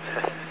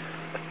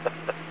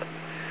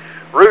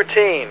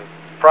 routine,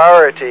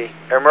 priority,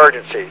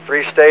 emergency,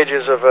 3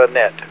 stages of a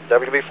net,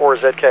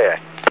 WB4ZKA.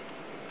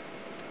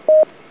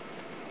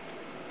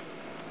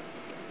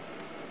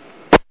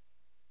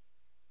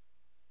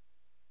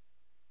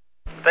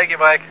 Thank you,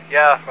 Mike.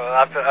 Yeah,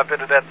 I've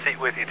been in that seat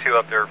with you, too,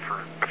 up there for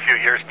a few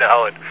years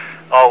now, and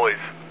always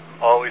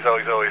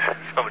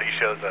somebody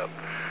shows up.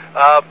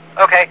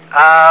 Okay,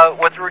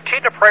 with the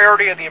routine to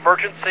priority and the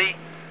emergency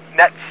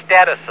net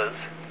statuses,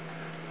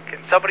 can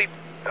somebody...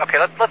 Okay,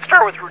 let's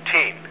start with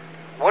routine.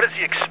 What is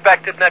the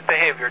expected net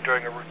behavior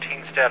during a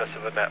routine status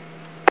of a net?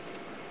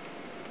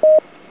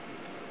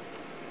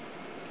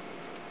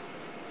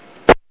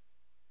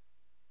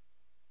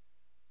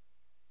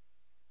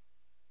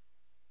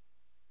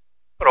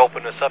 I would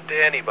open this up to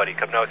anybody.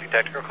 Come now with your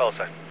technical call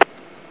sign.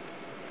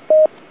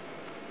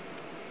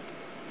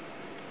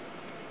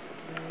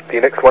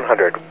 Phoenix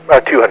 200.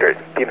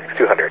 Phoenix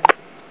 200.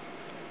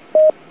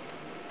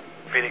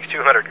 Phoenix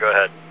 200, go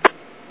ahead.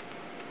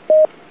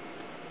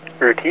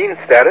 Routine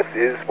status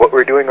is what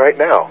we're doing right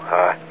now.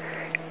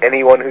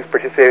 Anyone who's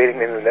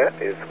participating in the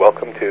net is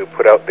welcome to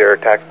put out their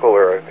tactical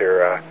or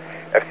their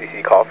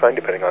FCC call sign,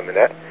 depending on the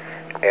net,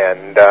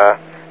 and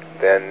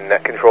then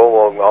net control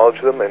will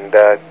acknowledge them and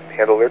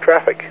handle their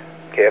traffic.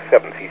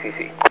 KF7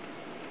 CCC.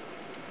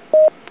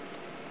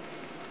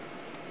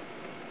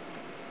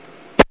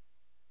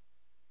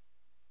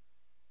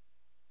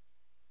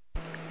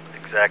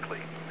 Exactly,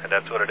 and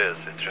that's what it is.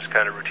 It's just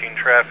kind of routine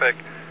traffic.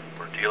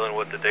 We're dealing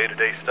with the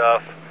day-to-day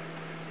stuff.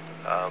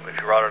 If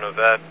you're out at an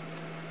event,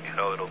 you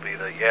know, it'll be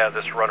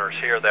this runner's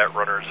here, that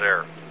runner's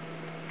there.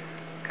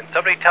 Can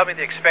somebody tell me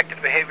the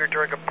expected behavior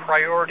during a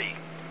priority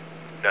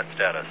net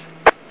status?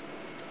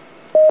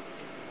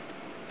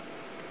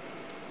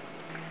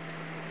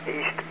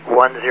 East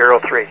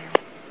 103.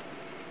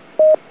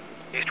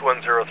 East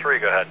 103,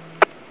 go ahead.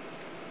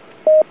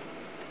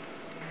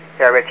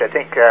 Yeah, Rich, I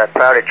think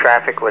priority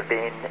traffic would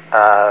mean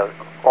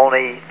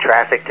only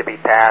traffic to be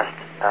passed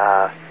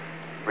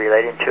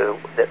relating to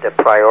the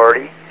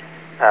priority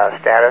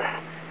status.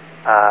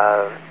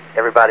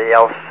 Everybody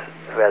else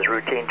who has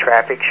routine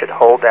traffic should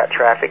hold that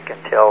traffic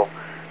until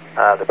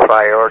the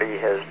priority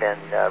has been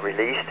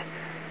released.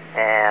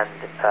 And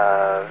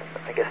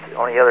I guess the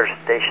only other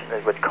station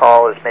that would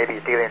call is maybe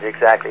dealing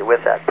exactly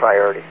with that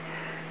priority.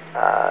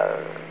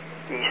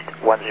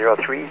 East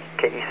 103,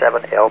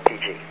 KB7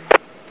 LPG.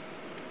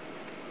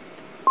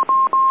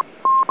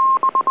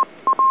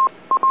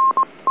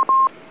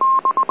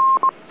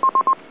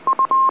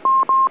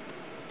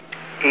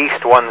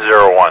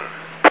 101.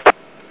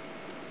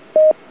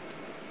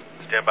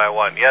 Stand by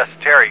 1. Yes,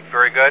 Terry,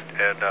 very good,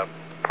 and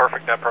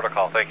perfect net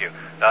protocol. Thank you.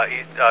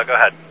 Go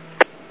ahead.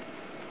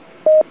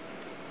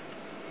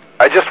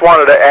 I just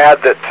wanted to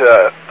add that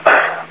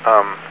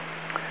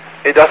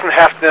it doesn't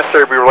have to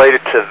necessarily be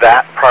related to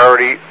that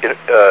priority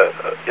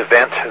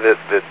event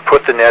that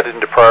put the net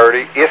into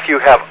priority. If you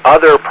have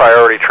other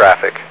priority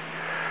traffic,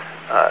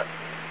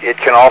 it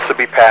can also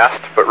be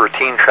passed, but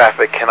routine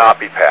traffic cannot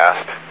be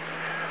passed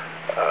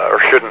or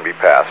shouldn't be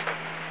passed.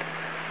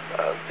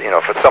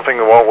 If it's something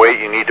that won't wait,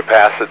 you need to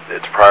pass it.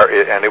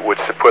 And it would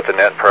put the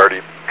net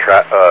priority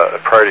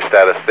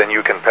status. Then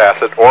you can pass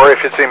it. Or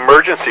if it's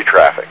emergency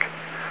traffic,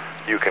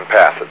 you can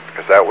pass it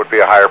because that would be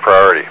a higher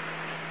priority.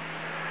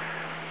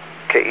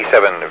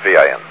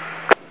 KB7YEB.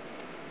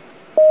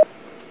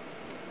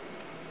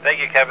 Thank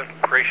you, Kevin.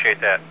 Appreciate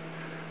that.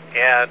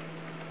 And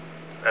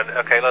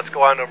okay, let's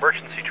go on to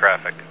emergency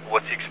traffic.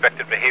 What's the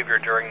expected behavior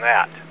during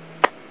that?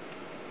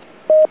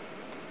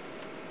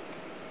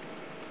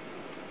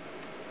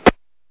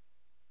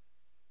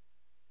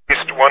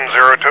 East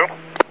 102.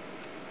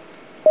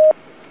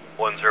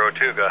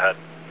 102, go ahead.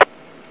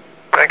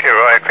 Thank you.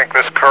 I think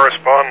this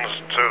corresponds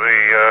to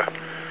the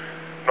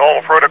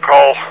normal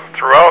protocol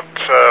throughout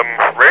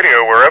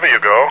radio, wherever you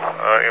go.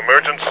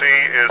 Emergency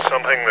is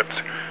something that's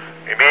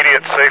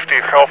immediate safety,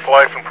 health,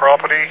 life, and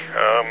property.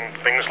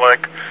 Things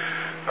like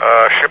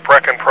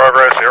shipwreck in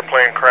progress,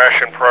 airplane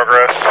crash in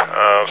progress,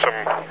 some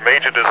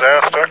major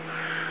disaster.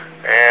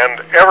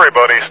 And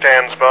everybody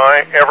stands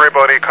by,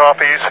 everybody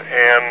copies,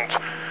 and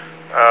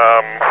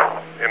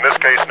in this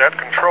case, net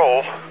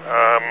control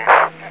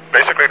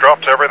basically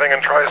drops everything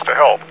and tries to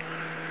help.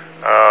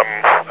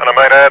 And I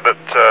might add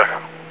that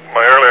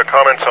my earlier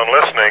comments on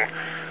listening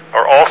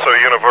are also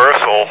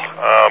universal.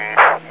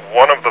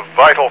 One of the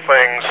vital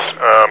things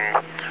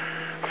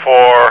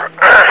for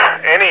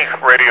any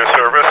radio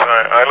service,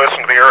 I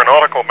listen to the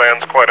aeronautical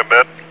bands quite a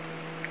bit,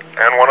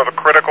 and one of the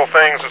critical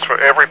things is for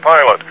every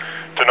pilot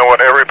to know what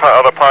every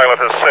other pilot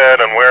has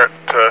said and where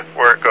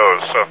it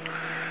goes. So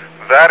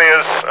that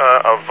is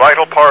a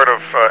vital part of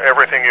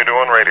everything you do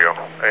on radio,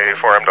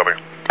 A4MW.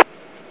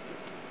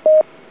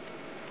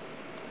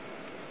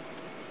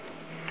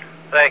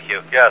 Thank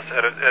you. Yes,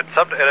 and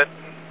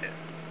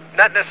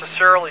not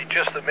necessarily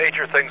just the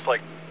major things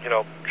like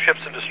ships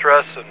in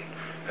distress and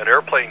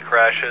airplane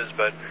crashes,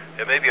 but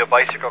it may be a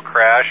bicycle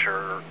crash,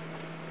 or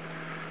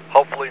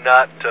hopefully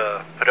not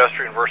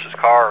pedestrian versus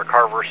car or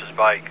car versus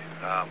bike.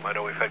 I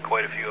know we've had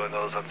quite a few of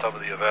those on some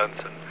of the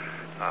events, and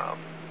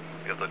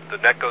the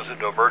net goes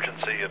into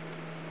emergency, and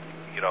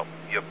you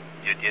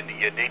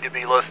need to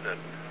be listening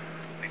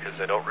because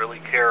they don't really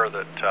care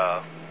that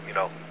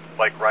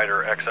bike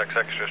rider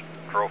XXX just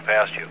drove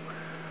past you.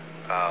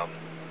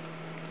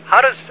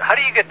 How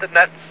do you get the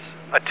net's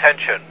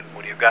attention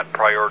when you've got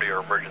priority or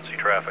emergency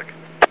traffic?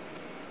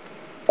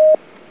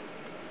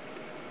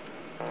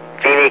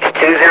 Phoenix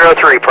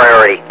 203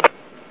 priority.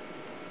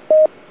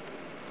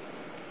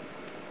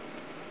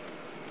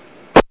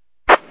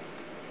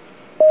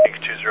 Phoenix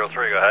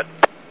 203, go ahead.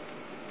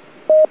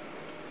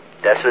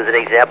 This was an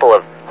example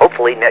of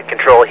hopefully net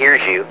control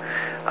hears you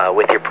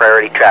with your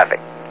priority traffic.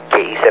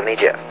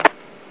 KB7YEB.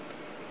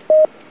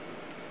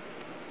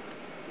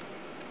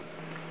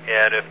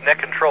 And if net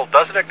control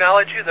doesn't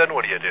acknowledge you, then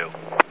what do you do?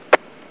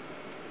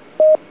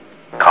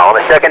 Call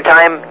them a second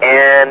time,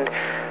 and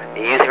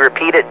you usually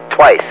repeat it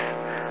twice.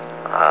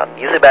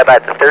 Usually by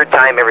about the third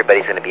time,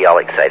 everybody's going to be all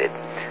excited.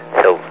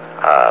 So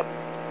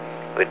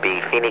it would be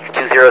Phoenix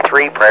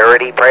 203,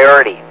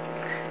 priority.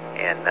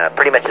 And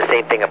pretty much the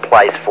same thing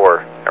applies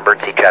for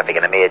emergency traffic,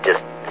 and I may have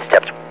just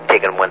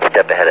taken one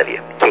step ahead of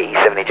you.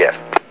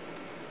 KE7YEB.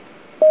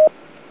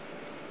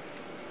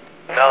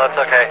 No, that's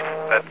okay.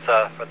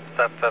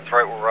 That's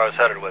right where I was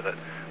headed with it.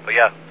 But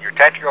yeah, your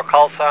tactical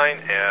call sign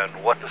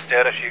and what the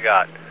status you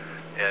got.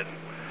 And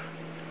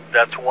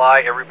that's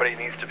why everybody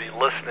needs to be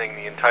listening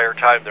the entire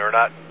time. They're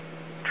not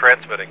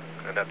transmitting.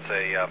 And that's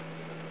a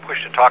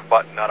push-to-talk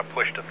button, not a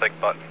push-to-think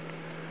button.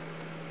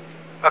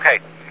 Okay,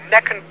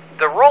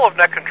 the role of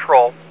net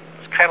control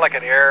is kind of like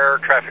an air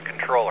traffic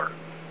controller.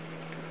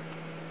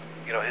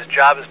 His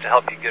job is to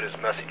help you get his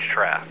message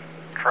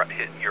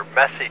your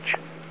message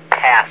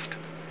passed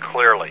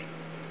clearly.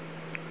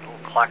 The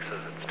little clock says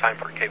it's time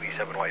for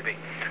KB7YEB.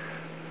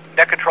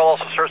 Net control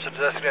also serves as a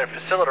designated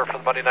facilitator for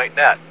the Monday Night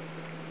Net.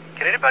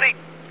 Can anybody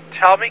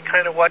tell me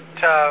kind of what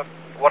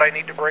I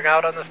need to bring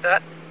out on this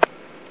net?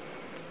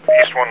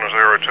 East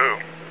 102.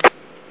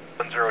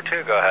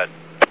 102, go ahead.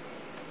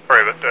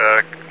 Sorry, but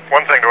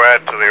one thing to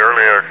add to the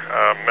earlier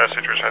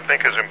message, which I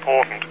think is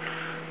important,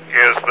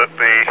 is that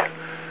the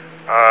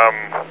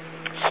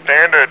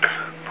standard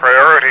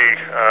priority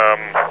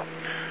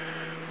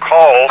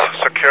calls,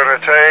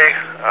 sécurité,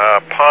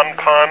 pan,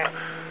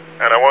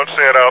 and I won't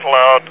say it out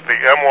loud, the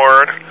M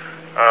word,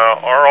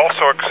 are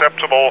also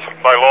acceptable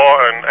by law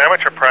and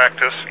amateur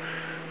practice,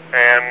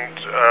 and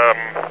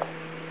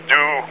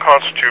do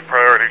constitute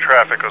priority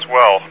traffic as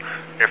well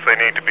if they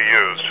need to be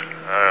used.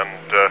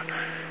 And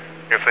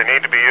if they they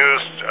need to be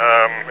used,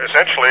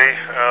 essentially,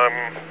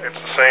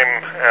 it's the same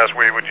as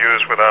we would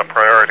use with our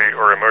priority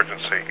or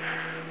emergency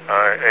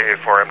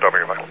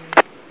AA4MW.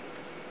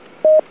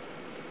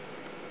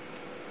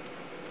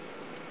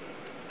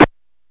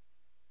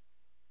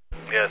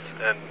 Yes,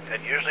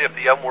 and usually if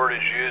the M word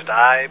is used,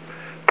 I'm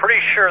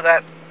pretty sure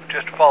that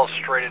just falls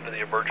straight into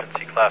the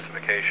emergency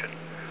classification.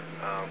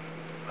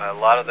 A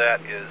lot of that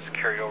is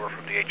carried over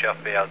from the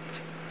HF bands.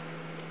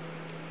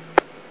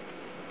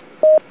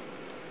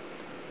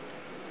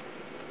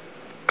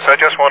 I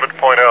just wanted to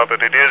point out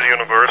that it is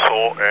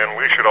universal, and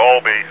we should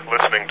all be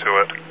listening to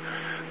it.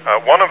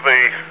 One of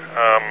the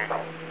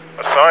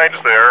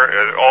asides there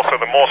is also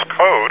the Morse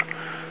code,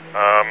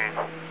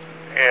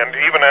 and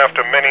even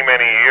after many,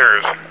 many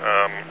years,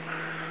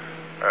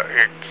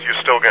 you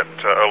still get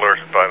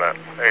alerted by that,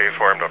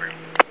 AA4MW.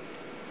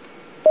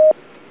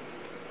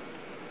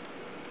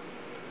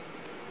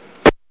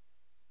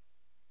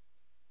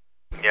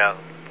 Yeah,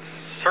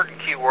 certain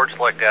keywords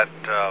like that,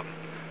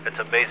 it's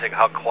amazing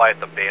how quiet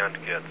the band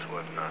gets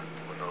when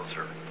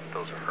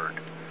those are heard.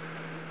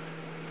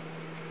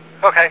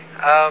 Okay.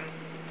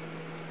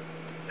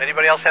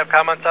 Anybody else have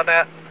comments on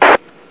that?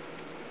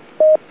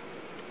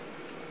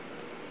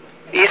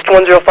 East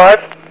 105.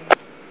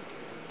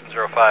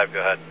 105. Go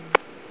ahead.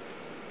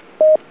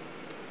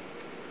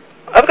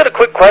 I've got a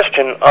quick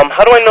question.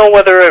 How do I know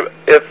whether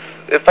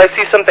if I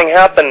see something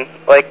happen,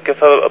 like if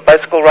a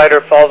bicycle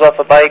rider falls off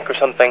a bike or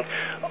something,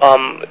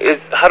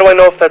 how do I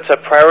know if that's a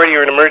priority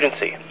or an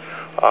emergency?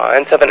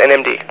 N7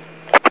 NMD.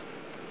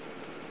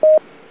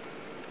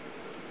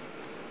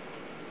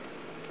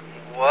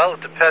 Well,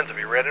 it depends. If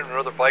you ran into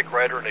another bike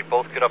rider and they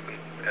both get up and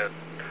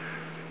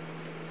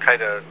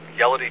kind of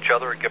yell at each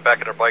other and get back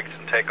on their bikes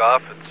and take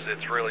off,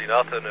 it's really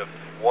nothing. If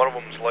one of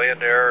them's laying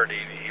there and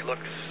he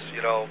looks,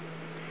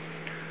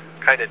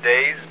 kind of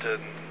dazed,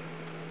 and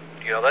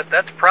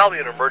that's probably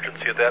an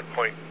emergency at that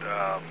point.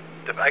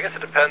 I guess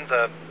it depends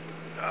on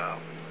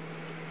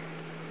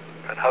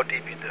how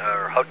deep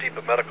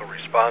a medical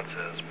response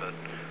is. But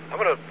I'm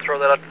going to throw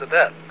that out to the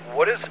net.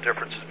 What is the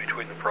differences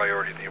between the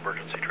priority and the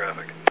emergency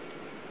traffic?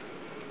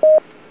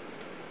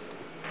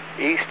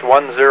 East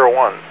 101.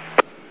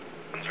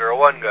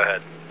 101. Go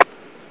ahead.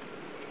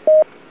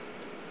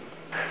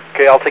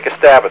 Okay, I'll take a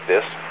stab at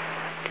this.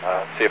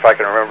 See if I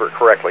can remember it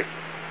correctly.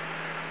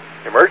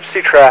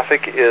 Emergency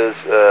traffic is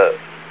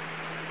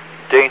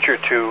danger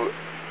to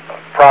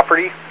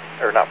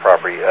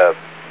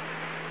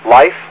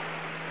life,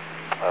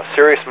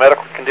 serious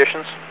medical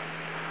conditions,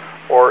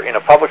 or in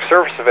a public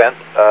service event,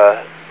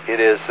 it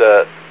is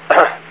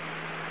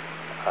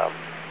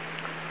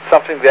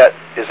something that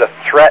is a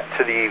threat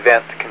to the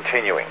event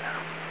continuing.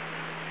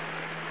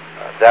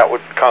 That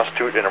would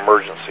constitute an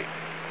emergency.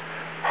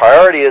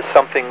 Priority is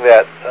something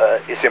that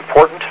is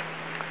important.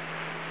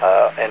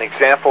 An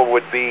example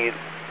would be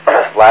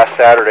last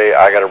Saturday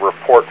I got a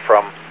report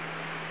from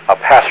a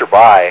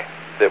passerby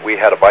that we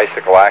had a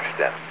bicycle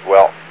accident.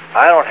 Well,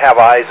 I don't have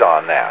eyes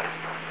on that,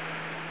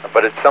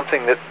 but it's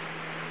something that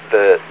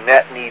the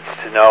net needs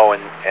to know,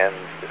 and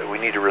we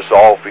need to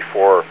resolve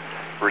before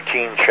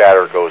routine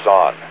chatter goes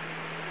on.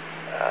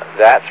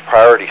 That's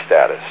priority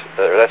status,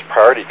 that's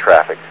priority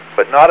traffic,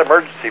 but not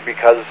emergency,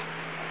 because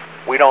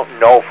we don't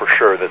know for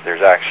sure that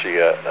there's actually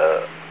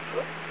a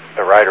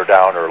rider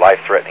down or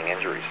life-threatening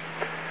injuries.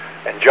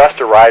 And just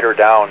a rider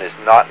down is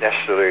not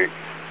necessarily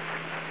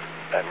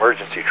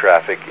emergency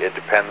traffic. It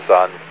depends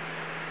on,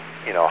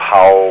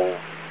 how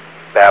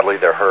badly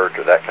they're hurt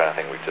or that kind of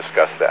thing. We've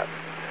discussed that.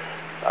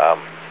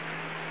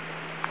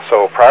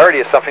 So priority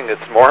is something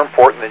that's more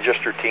important than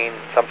just routine,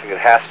 something that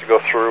has to go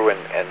through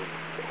and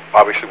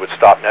obviously would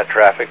stop net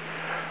traffic,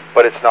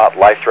 but it's not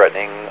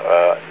life-threatening,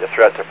 a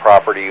threat to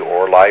property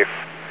or life,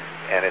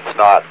 and it's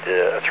not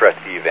a threat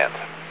to the event.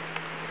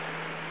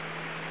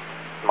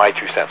 My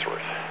 2 cents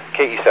worth.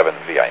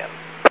 KB7YEB.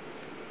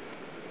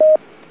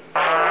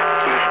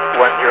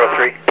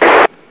 103.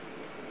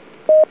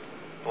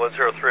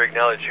 103,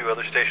 acknowledge you.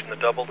 Other station that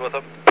doubled with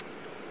them?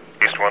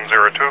 East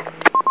 102.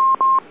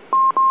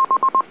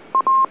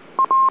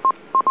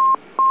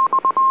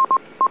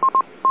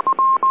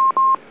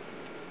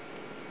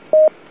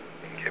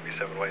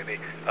 KB7YEB.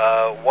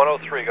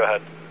 103, go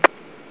ahead.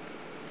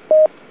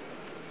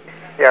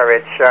 Yeah,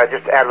 Rich,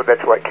 just to add a little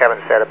bit to what Kevin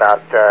said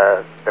about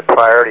the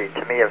priority.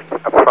 To me, a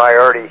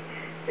priority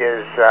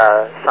is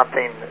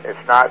something,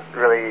 it's not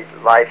really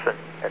life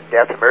and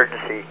death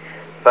emergency,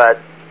 but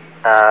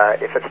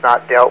if it's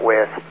not dealt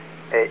with,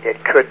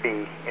 it could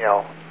be,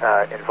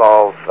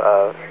 involve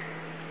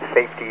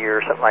safety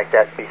or something like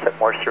that, be something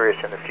more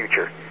serious in the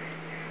future.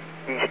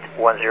 East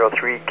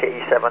 103,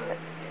 KE7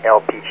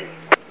 LPG.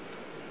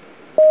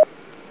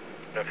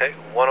 Okay,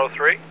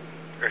 103,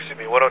 or excuse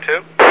me,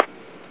 102?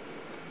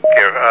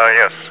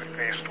 Yes,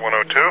 East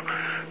 102.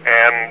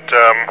 And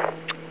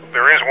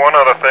there is one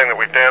other thing that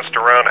we danced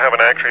around,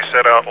 haven't actually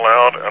said out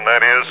loud, and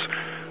that is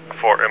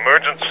for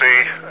emergency,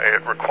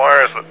 it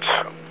requires that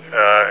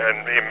an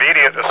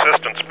immediate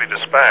assistance be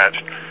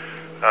dispatched.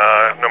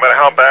 No matter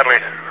how badly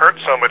hurt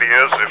somebody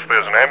is, if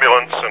there's an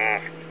ambulance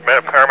and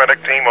paramedic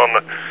team on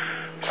the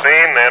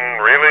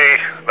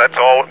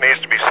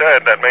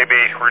may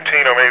be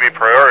routine or may be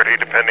priority,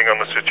 depending on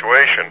the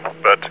situation.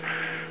 But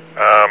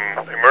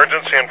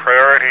emergency and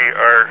priority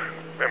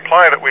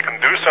imply that we can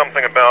do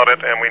something about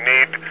it, and we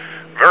need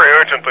very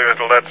urgently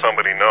to let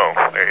somebody know,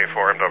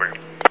 AA4MW.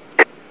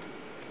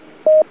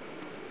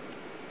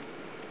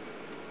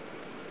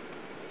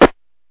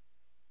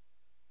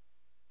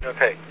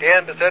 Okay,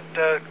 Dan, does that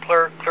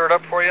clear it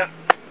up for you?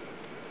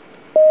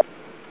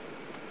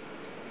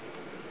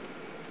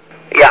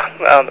 Yeah,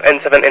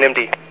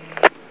 N7NMD.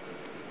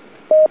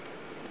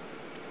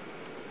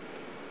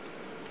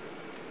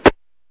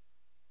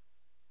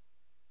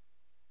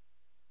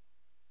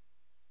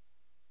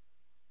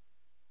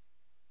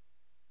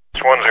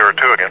 It's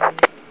 102 again.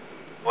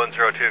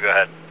 102, go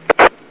ahead.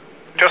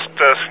 Just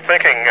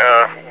thinking,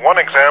 one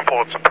example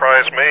that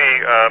surprised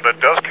me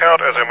that does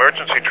count as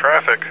emergency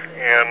traffic,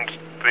 and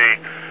the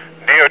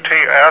DOT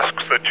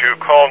asks that you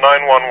call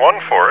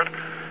 911 for it,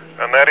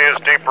 and that is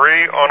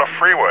debris on a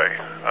freeway,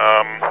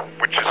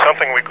 which is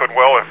something we could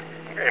well have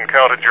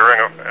encountered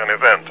during an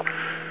event.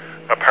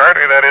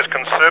 Apparently that is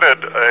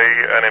considered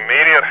an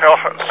immediate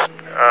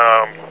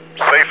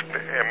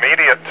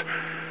immediate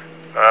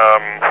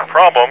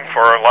problem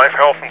for life,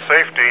 health, and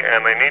safety,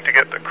 and they need to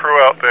get the crew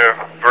out there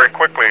very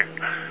quickly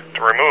to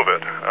remove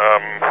it.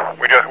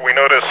 We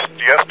noticed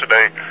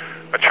yesterday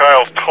a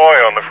child's toy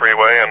on the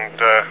freeway and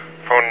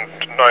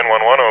phoned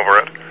 911 over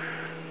it,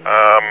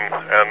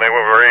 and they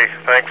were very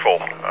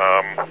thankful.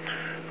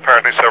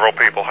 Apparently several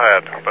people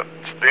had, but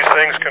these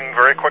things can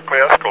very quickly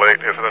escalate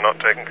if they're not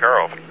taken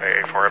care of.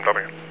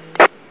 AA4MW.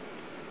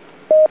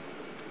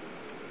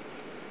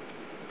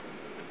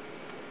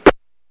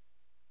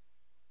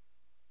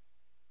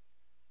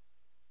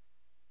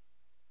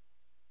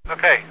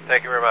 Okay,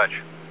 thank you very much.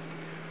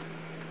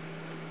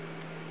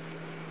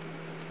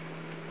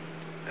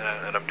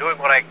 And I'm doing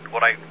what I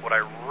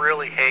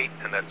really hate,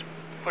 and that's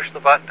push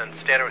the button and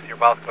stand there with your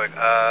mouth going,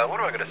 what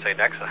am I going to say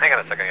next? Hang on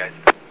a second, guys.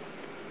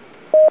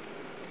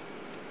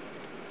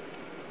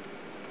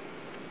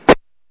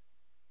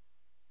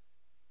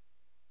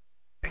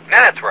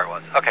 That's where I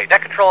was. Okay,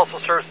 Net Control also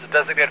serves as a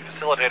designated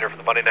facilitator for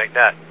the Monday Night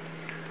Net.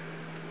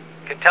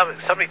 Can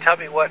somebody tell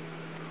me what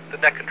the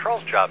Net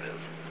Control's job is?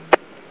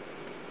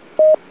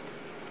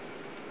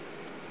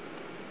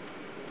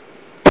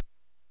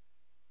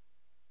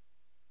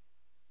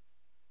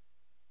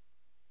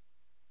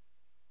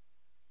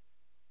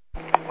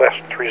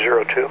 West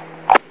 302.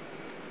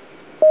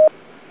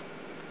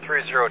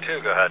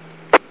 302, go ahead.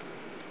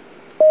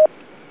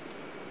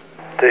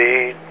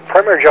 The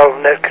primary job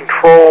of Net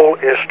Control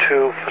is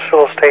to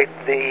facilitate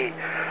the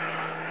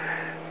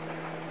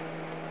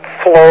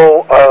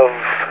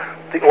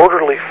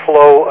orderly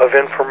flow of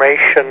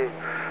information,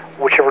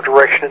 whichever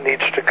direction it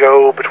needs to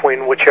go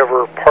between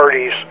whichever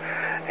parties,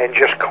 and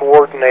just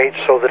coordinate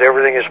so that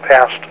everything is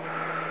passed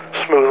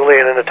smoothly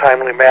and in a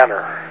timely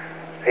manner.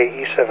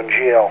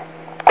 AE7GL.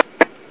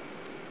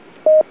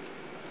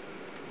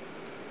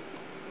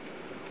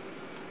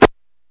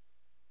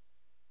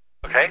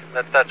 Okay,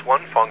 that's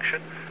one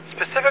function.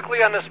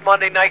 Specifically on this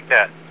Monday Night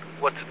Net,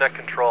 what's the Net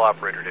Control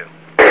operator do?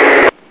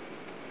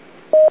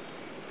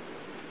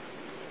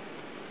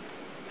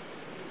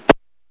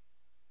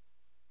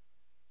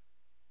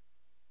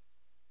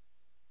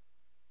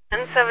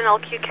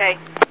 N7LQK.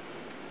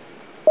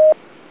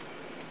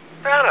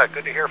 Anna,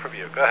 good to hear from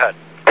you. Go ahead.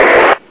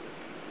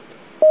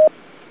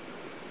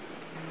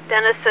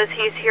 Dennis says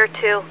he's here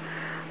too.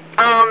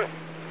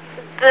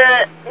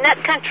 The Net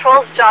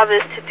Control's job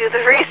is to do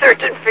the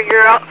research and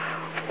figure out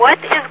what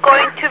is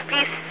going to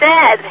be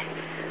said,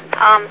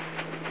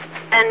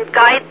 and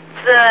guide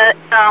the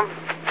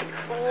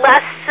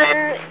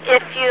lesson,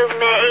 if you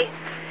may,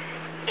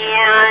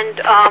 and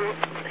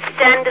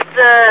send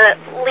the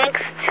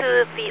links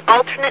to the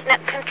alternate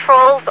Net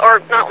Controls, or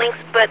not links,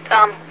 but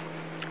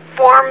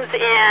forms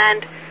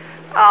and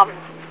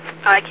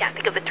I can't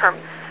think of the term.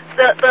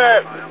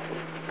 The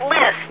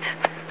list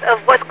of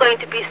what's going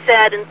to be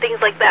said and things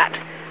like that.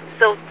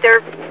 So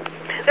they're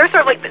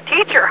sort of like the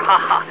teacher,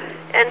 haha.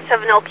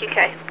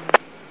 N7LQK.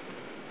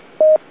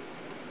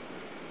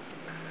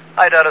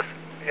 Hi, Dennis.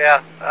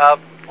 Yeah.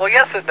 Well,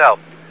 yes and no.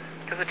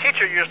 Because the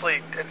teacher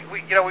usually,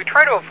 we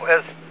try to,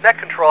 as Net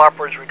Control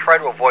operators, we try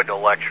to avoid the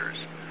lectures.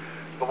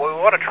 But what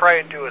we want to try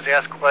and do is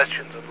ask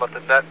questions and let the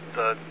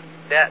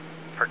net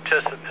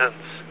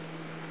participants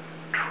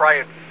try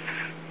and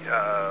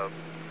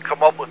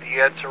come up with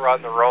the answer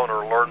on their own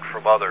or learn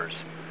from others.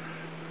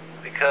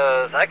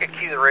 Because I could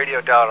key the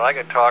radio down and I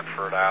could talk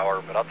for an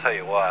hour, but I'll tell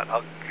you what,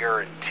 I'll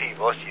guarantee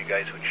most of you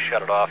guys would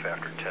shut it off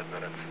after 10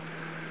 minutes.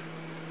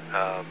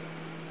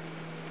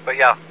 But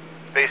yeah,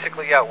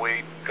 basically, yeah,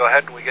 we go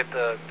ahead and we get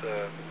the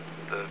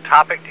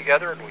topic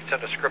together and we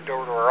send a script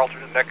over to our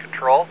alternate Net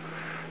Control,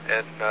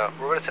 and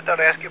we're going to sit down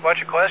and ask you a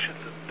bunch of questions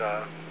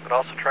and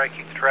also try and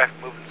keep the traffic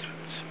moving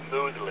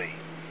smoothly.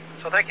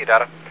 So thank you,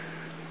 Donna.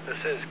 This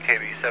is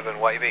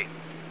KB7YEB.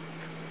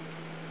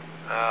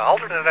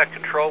 Alternate Net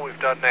Control, we've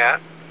done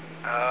that.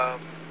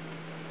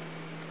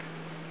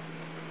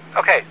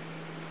 Okay.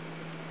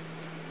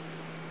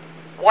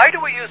 Why do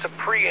we use a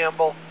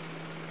preamble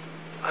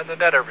on the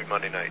net every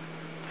Monday night?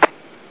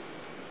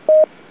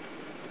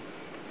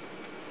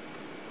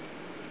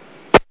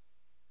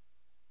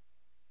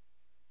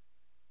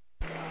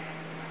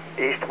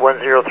 East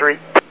 103.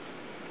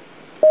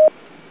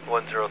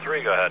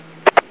 103, go ahead.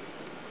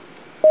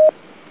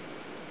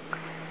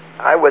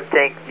 I would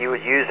think you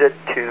would use it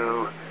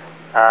to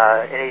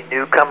any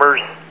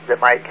newcomers that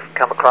might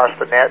come across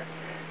the net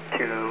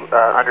to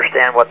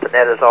understand what the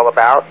net is all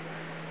about,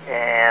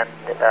 and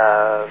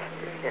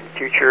in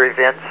future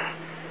events,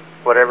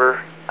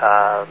 whatever,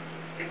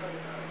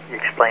 you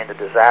explain the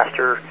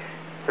disaster.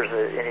 If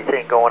there's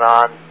anything going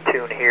on,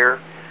 tune here.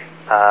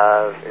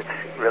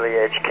 It's really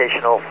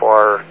educational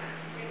for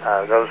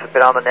those who've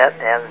been on the net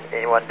and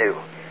anyone new.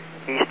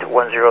 East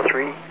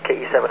 103,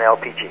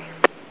 KE7LPG.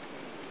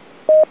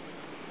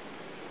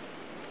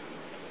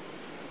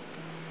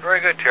 Very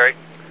good, Terry.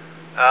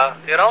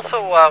 It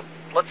also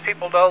lets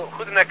people know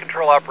who the net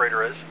control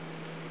operator is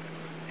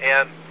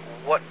and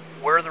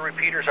where the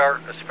repeaters are,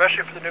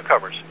 especially for the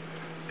newcomers.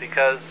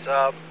 Because,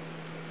 a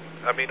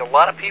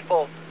lot of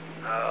people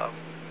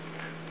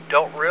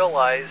don't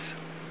realize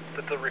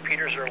that the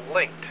repeaters are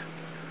linked.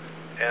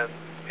 And,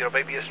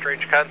 maybe a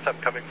strange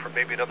concept coming from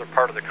maybe another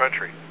part of the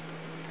country.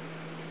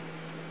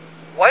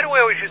 Why do we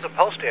always use a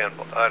post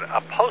amble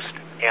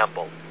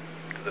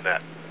to the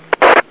net?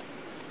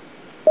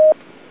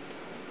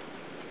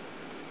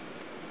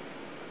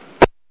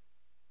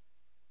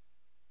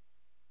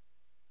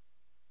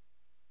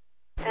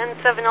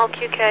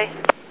 N7LQK.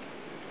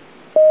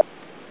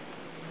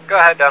 Go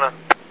ahead, Donna.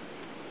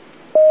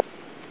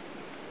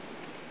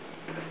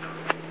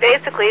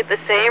 Basically, the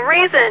same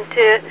reason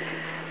to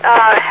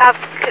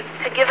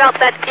give out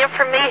that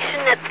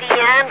information at the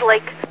end,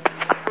 like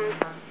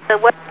the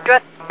web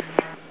address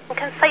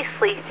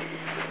concisely,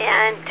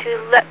 and to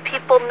let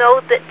people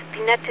know that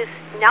the net is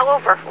now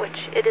over, which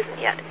it isn't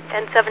yet.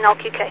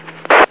 N7LQK.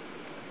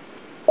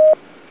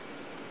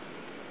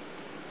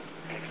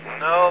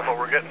 No, but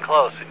we're getting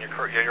close, and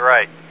you're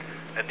right.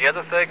 And the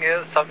other thing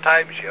is,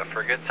 sometimes you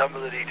forget some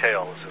of the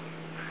details. And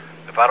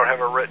if I don't have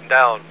it written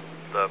down,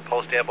 the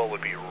post-amble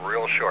would be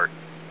real short.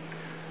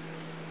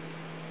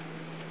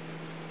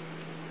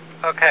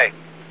 Okay.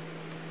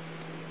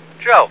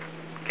 Joe,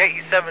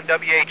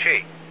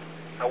 KE7WHE.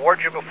 I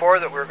warned you before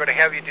that we were going to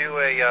have you do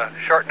a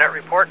short net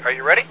report. Are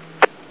you ready?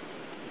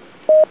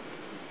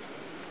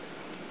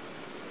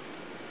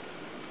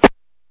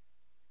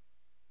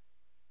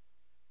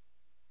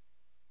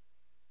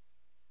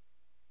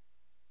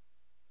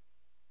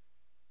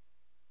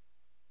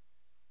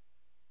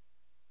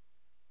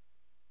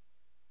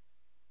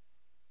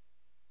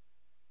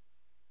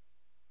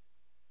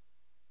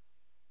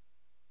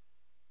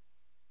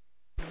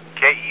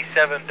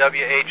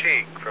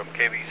 KE7WHE from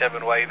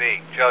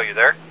KB7YEB. Joe, you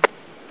there?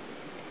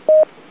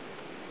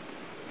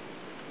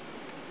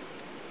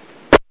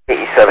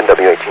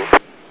 KE7WHE.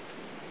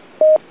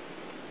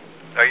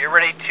 Are you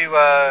ready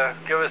to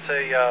give us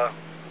a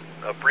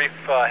brief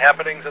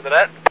happenings of the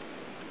net?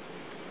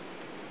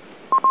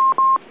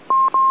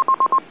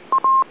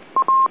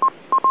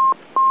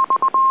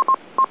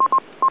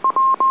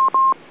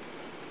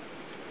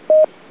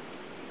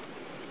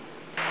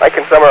 I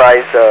can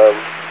summarize.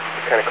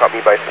 Kind of caught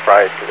me by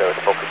surprise because I was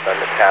focused on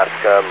the task.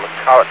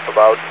 Caught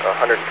about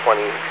 120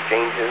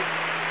 exchanges,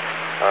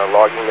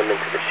 logging them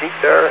into the sheet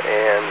there,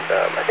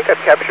 and I think I've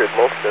captured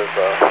most of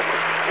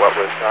what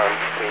was on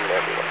between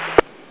everyone.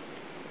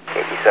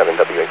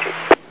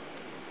 KB7WHE.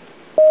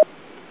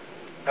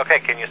 Okay,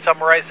 can you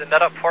summarize the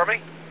net up for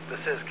me? This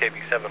is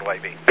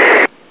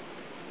KB7YEB.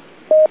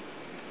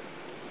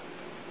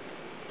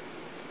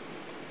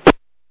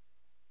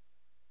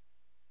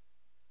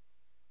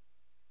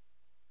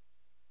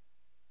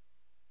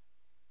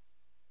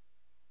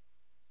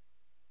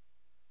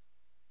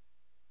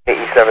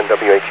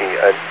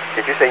 KE7WHE.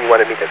 Did you say you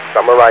wanted me to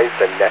summarize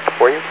the net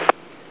for you?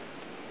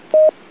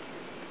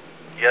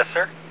 Yes,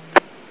 sir.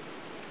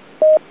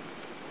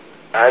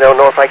 I don't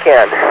know if I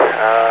can.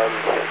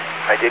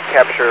 I did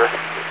capture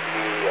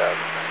the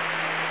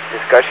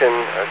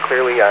discussion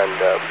clearly on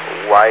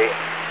why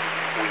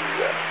we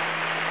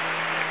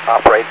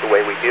operate the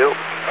way we do,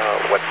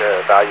 what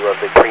the value of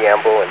the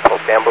preamble and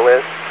postamble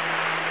is,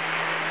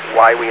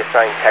 why we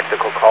assign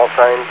technical call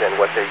signs and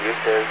what their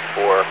use is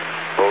for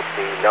both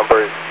the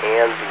numbers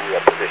and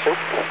the positions,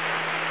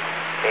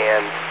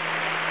 and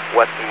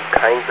what the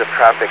kinds of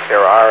traffic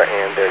there are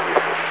and their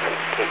uses.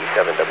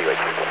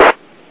 KE7WHE.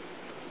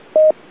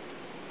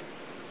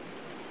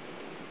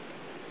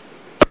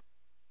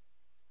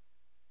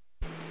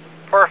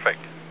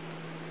 Perfect.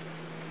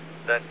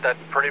 That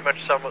pretty much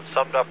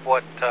summed up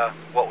what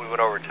we went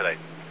over today.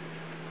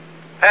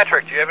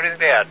 Patrick, do you have anything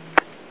to add?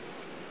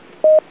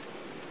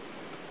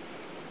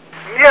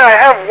 Yeah, I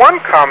have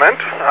one comment.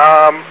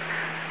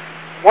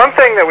 One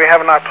thing that we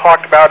have not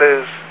talked about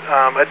is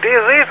a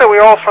disease that we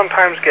all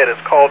sometimes get.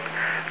 It's called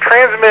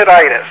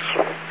transmititis.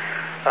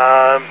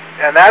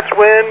 And that's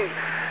when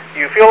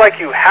you feel like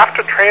you have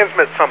to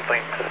transmit something.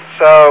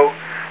 So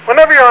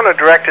whenever you're on a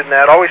directed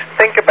net, always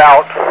think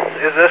about,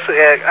 is this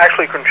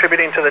actually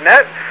contributing to the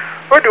net,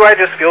 or do I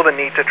just feel the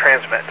need to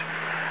transmit?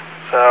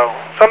 So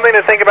something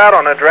to think about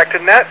on a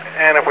directed net,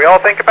 and if we all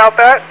think about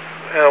that,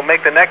 it'll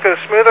make the net go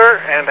smoother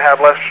and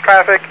have less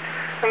traffic,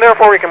 and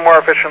therefore we can more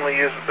efficiently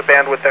use the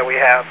bandwidth that we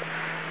have.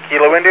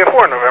 Kilo India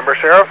 4, November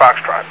Sierra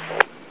Foxtrot.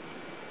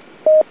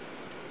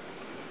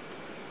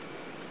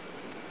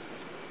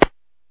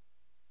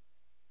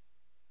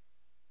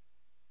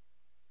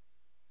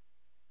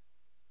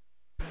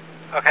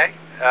 Okay,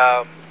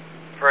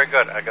 very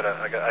good. I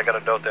gotta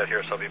note that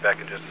here, so I'll be back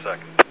in just a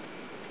second.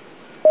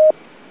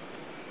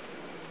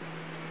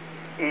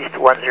 East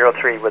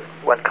 103 with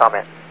one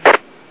comment.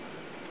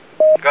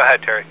 Go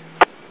ahead, Terry.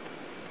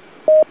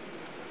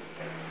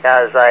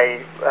 As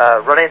I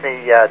running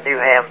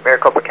the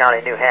Maricopa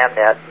County Newham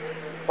net,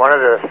 one of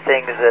the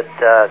things that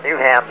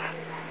Newhams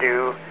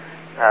do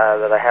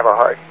that I have a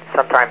hard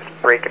sometimes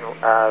breaking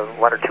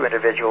one or two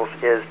individuals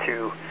is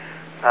to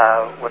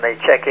when they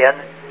check in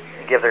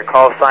and give their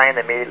call sign,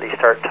 they immediately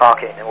start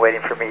talking and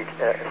waiting for me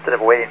instead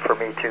of waiting for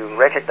me to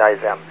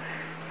recognize them.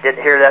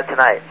 Didn't hear that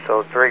tonight,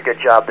 so very good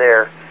job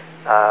there.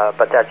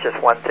 But that's just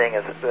one thing,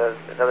 is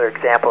another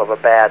example of a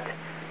bad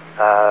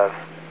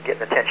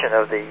getting attention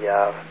of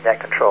the net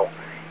control.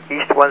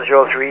 East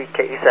 103,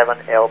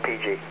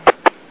 KB7YEB.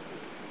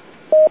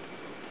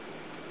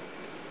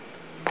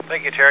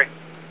 Thank you, Terry.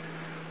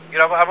 You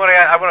know, I'm going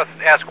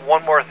to ask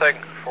one more thing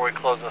before we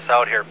close this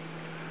out here.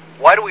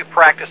 Why do we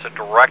practice a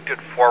directed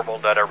formal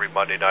net every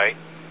Monday night?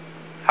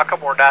 How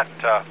come we're not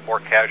more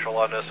casual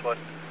on this one?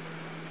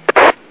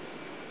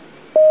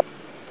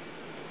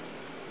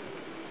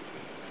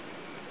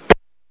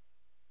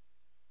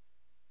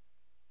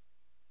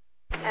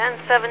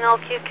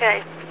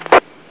 N7LQK.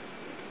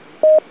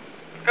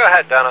 Go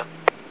ahead, Donna.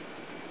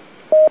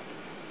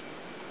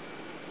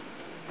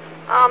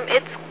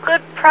 It's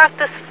good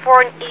practice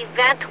for an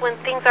event when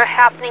things are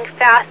happening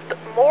fast, but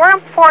more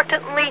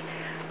importantly,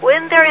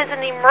 when there is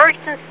an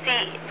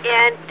emergency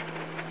and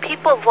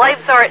people's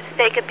lives are at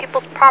stake and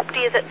people's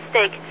property is at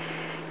stake,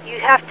 you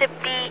have to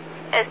be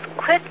as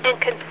quick and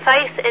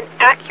concise and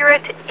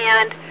accurate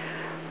and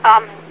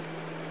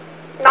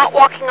not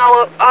walking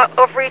all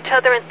over each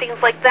other and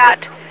things like that.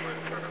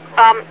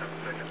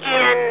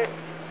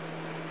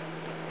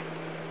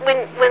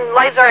 When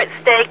lives are at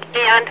stake,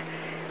 and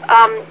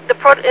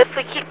if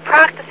we keep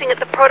practicing it,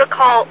 the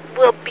protocol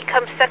will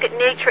become second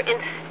nature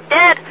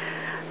instead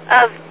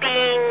of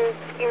being,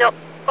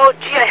 oh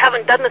gee, I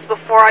haven't done this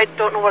before, I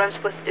don't know what I'm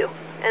supposed to do.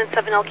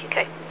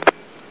 N7LQK.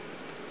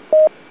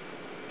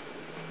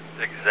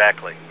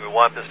 Exactly. We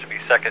want this to be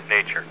second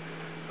nature.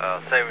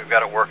 Saying we've got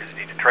to work is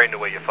you need to train the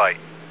way you fight.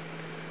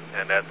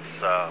 And that's,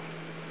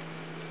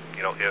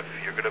 if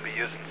you're going to be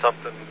using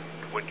something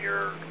when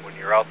you're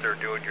out there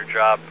doing your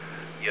job,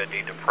 you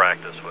need to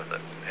practice with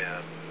it.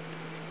 And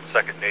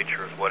second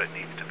nature is what it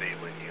needs to be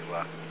when you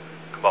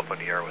come up on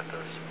the air with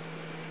this.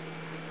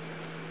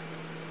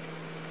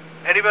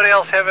 Anybody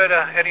else have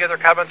any other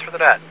comments for the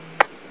net?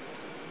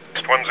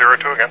 East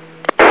 102 again.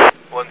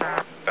 Go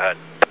ahead.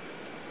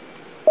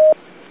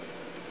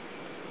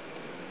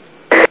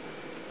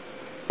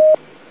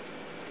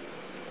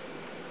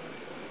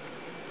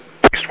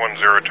 East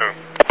 102.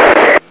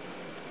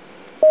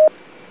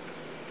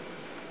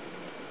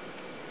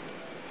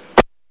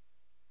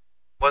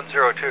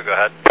 102, go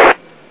ahead.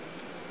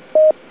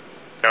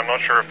 I'm not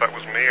sure if that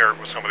was me or it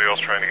was somebody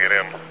else trying to get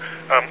in.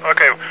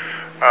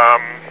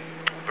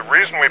 The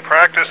reason we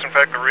practice, in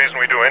fact, the reason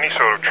we do any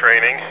sort of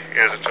training,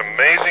 is it's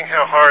amazing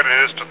how hard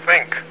it is to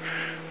think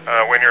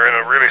when you're in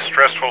a really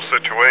stressful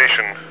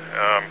situation,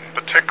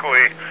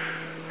 particularly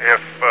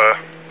if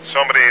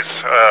somebody's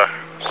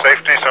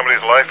safety,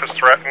 somebody's life is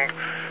threatened,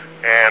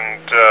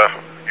 and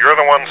you're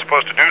the one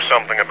supposed to do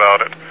something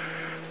about it.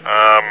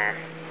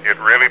 It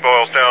really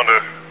boils down to,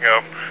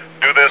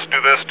 do this, do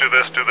this, do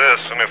this, do this,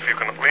 and if you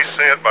can at least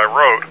say it by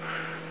rote,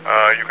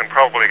 you can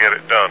probably get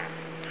it done.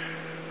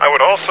 I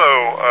would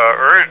also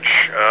urge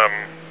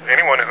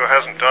anyone who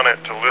hasn't done it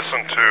to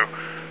listen to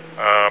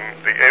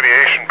the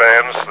aviation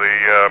bands, the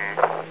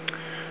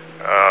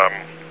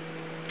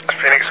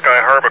Phoenix Sky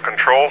Harbor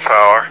Control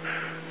Tower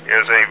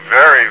is a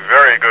very,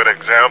 very good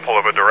example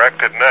of a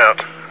directed net.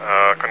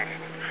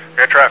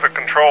 Air traffic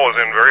control is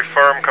in very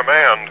firm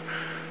command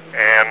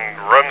and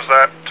runs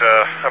that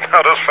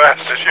about as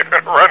fast as you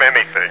can run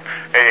anything.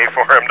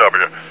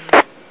 AA4MW.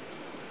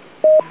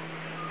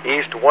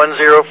 East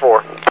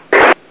 104.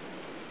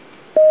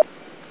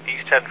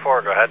 East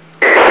 10-4, go ahead.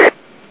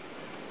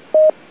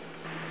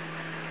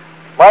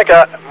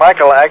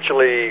 Michael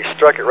actually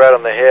struck it right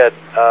on the head.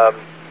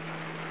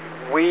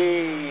 We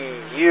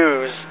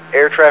use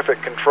air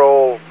traffic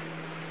control,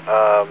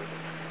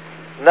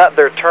 not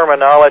their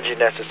terminology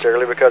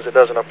necessarily because it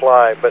doesn't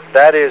apply, but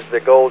that is the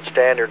gold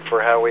standard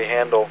for how we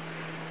handle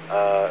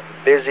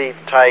busy,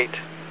 tight,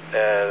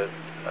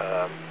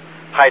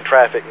 high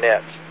traffic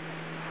nets.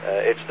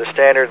 It's the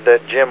standard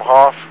that Jim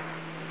Hoff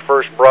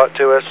first brought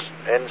to us,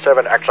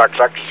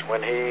 N7XXX,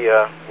 when he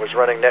was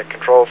running net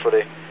control for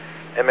the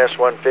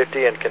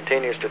MS-150 and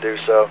continues to do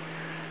so.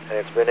 And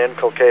it's been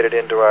inculcated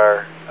into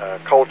our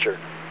culture.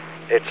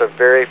 it's a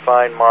very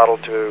fine model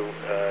to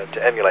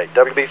emulate.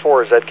 WB4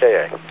 or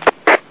ZKA?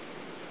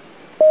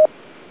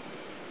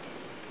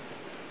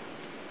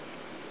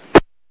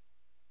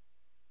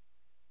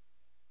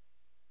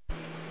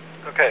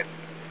 Okay.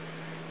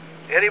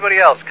 Anybody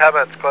else?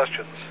 Comments,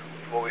 questions?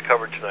 What we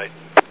covered tonight?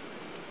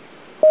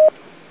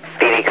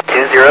 Phoenix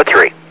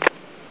 203.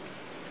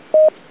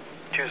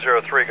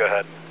 203, go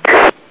ahead.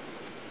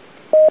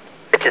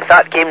 A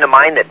thought came to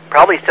mind that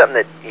probably something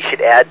that you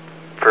should add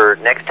for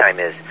next time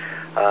is,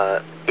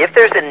 if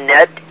there's a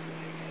net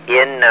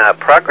in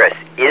progress,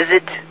 is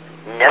it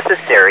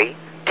necessary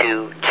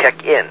to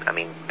check in? I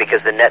mean,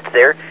 because the net's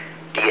there,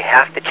 do you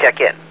have to check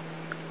in?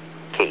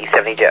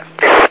 KE7YEB.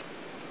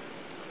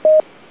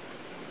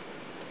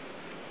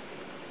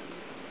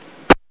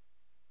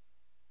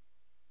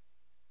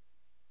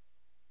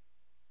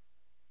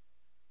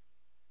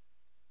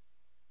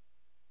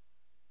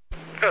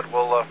 Good.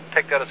 We'll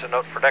take that as a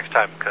note for next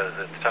time because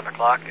it's 10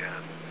 o'clock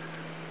and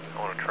I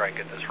want to try and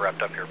get this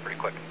wrapped up here pretty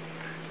quick.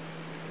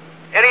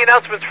 Any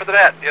announcements for the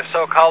net? If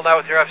so, call now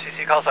with your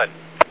FCC call sign.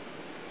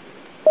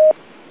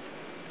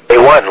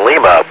 K1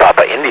 Lima,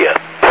 Papa India.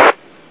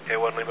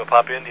 K1 Lima,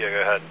 Papa India,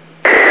 go ahead.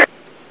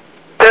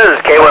 This is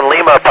K1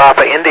 Lima,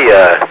 Papa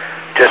India.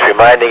 Just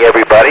reminding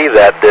everybody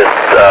that this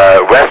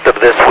rest of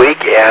this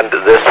week and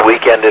this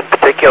weekend in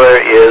particular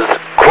is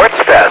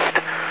Quartz Fest,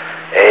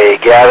 a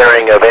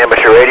gathering of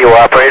amateur radio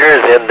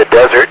operators in the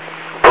desert,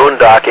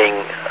 boondocking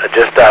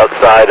just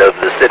outside of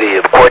the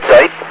city of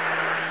Quartzsite.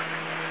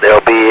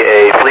 There'll be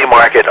a flea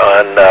market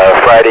on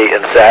Friday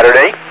and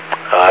Saturday,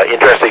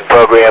 interesting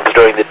programs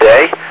during the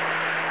day,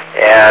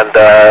 and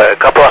a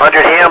couple of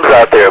hundred hams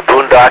out there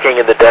boondocking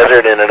in the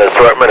desert in an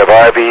assortment of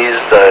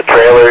RVs,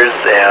 trailers,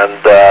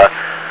 and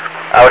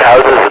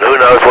outhouses, and who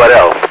knows what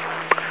else.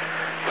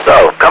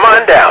 So, come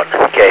on down,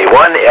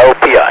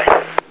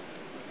 K1LPI.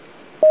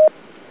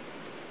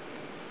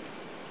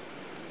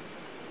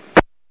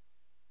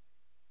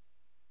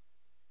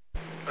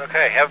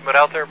 Okay, haven't been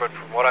out there, but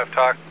from what I've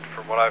talked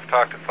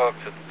to folks,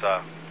 it's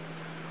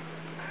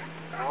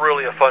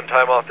really a fun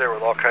time out there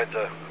with all kinds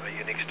of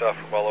unique stuff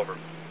from all over.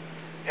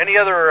 Any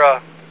other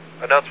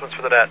announcements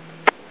for the net?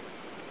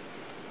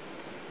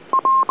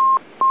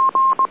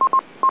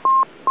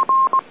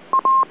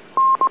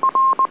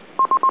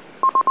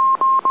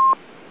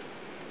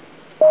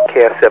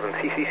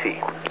 KF7CCC.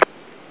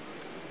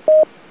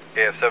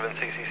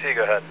 KF7CCC,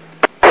 go ahead.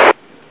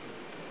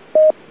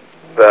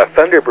 The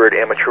Thunderbird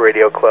Amateur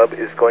Radio Club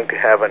is going to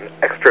have an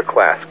extra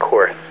class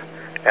course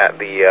at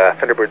the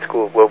Thunderbird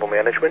School of Global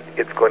Management.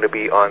 It's going to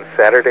be on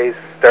Saturdays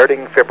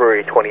starting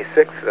February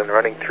 26th and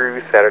running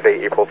through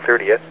Saturday, April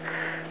 30th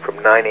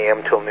from 9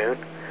 a.m. till noon.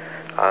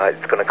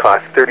 It's going to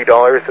cost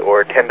 $30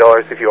 or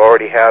 $10 if you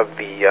already have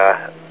the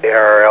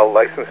ARRL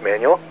license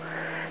manual.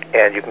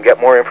 And you can get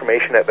more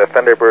information at the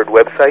Thunderbird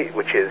website,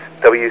 which is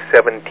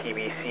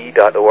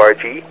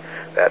w7tbc.org.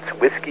 That's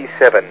Whiskey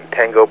 7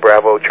 Tango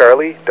Bravo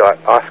Charlie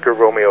Oscar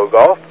Romeo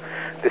Golf.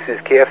 This is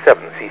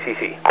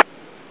KF7CCC.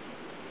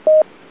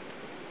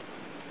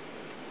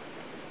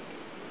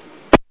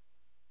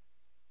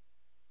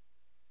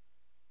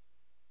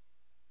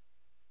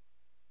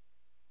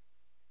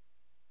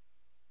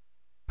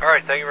 All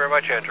right, thank you very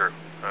much, Andrew.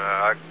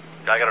 I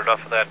got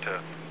enough of that to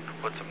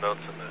put some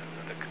notes in the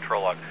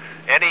control log.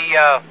 Any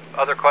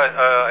other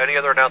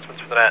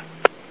announcements for the net?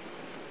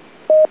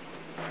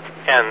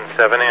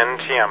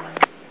 N7NTM.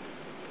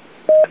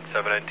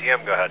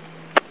 N7NTM, go ahead.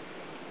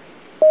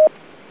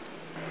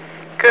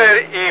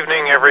 Good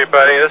evening,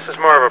 everybody. This is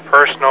more of a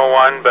personal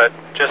one, but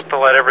just to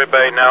let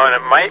everybody know, and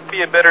it might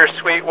be a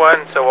bittersweet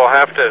one, so we'll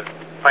have to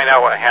find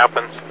out what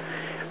happens.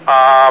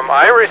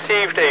 I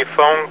received a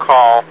phone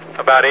call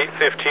about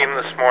 8:15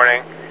 this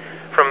morning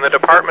from the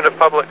Department of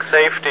Public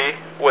Safety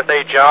with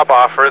a job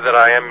offer that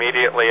I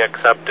immediately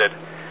accepted.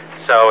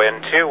 So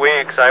in 2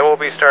 weeks, I will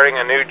be starting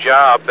a new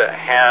job that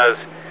has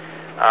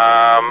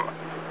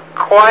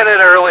quite an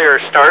earlier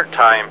start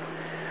time.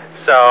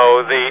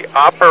 So the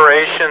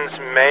operations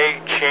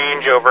may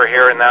change over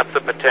here, and that's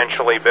the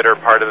potentially bitter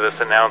part of this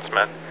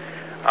announcement.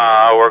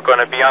 We're going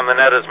to be on the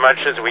net as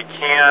much as we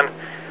can,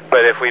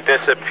 but if we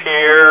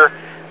disappear,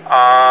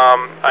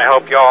 I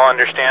hope you all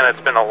understand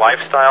it's been a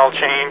lifestyle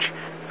change.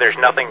 There's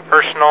nothing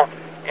personal,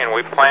 and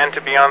we plan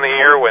to be on the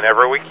air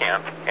whenever we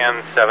can.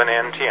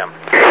 N7NTM.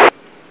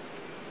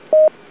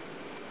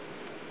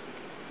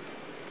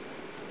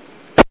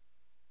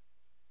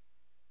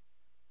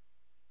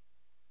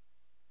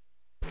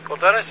 Well,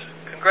 Dennis,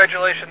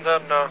 congratulations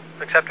on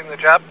accepting the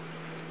job.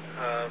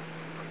 I'm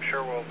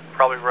sure we'll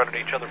probably run into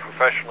each other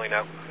professionally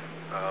now.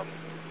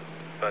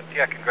 But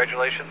yeah,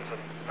 congratulations, and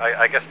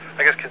I guess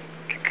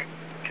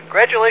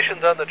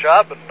congratulations on the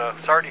job, and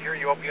sorry to hear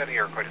you won't be on the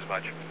air quite as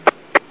much.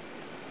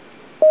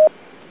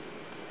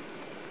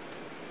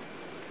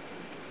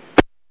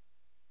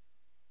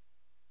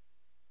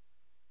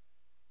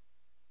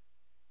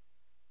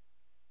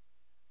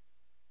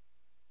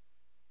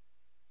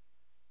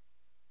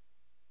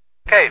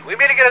 Okay, we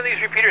meet again on these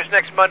repeaters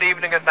next Monday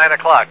evening at 9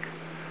 o'clock.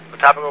 The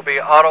topic will be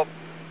auto...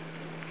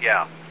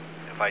 Yeah,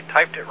 if I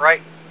typed it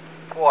right,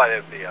 Boy,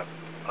 that'd be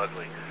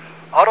ugly.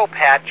 Auto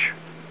Patch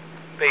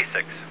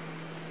Basics,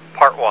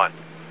 Part 1.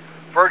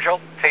 Virgil,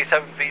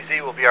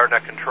 K7VZ, will be our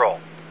net control.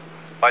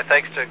 My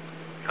thanks to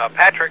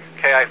Patrick,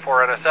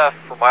 KI4NSF,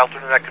 for my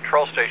alternate net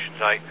control station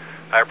tonight.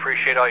 I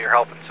appreciate all your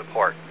help and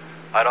support.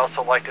 I'd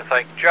also like to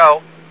thank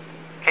Joe,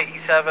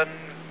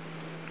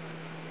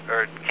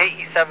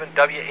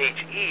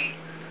 KE7WHE,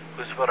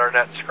 who's been our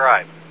net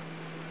scribe.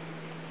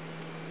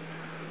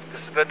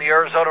 This has been the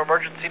Arizona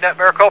Emergency Net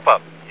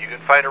Maricopa. You can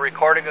find a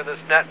recording of this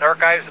net and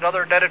archives and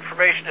other net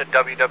information at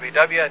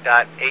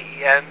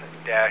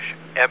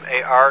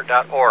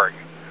www.aen-mar.org.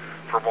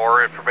 For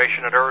more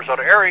information on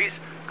Arizona Aries,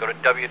 go to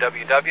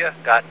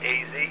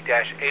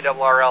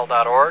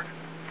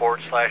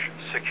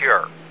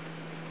www.az-awrl.org/secure.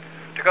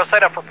 To go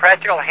sign up for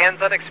practical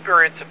hands-on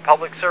experience in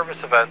public service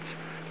events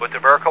with the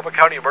Maricopa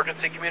County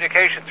Emergency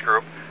Communications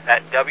Group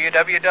at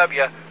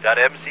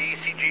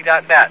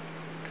www.mcecg.net.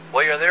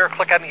 While you're there,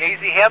 click on the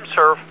AZ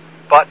HamServe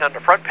button on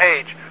the front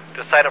page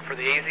to sign up for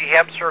the AZ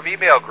HamServe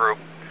email group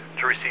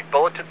to receive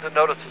bulletins and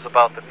notices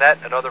about the net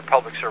and other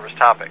public service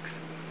topics.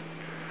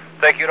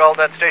 Thank you to all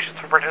net stations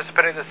for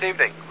participating this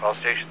evening. All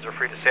stations are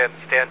free to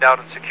stand down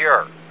and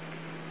secure.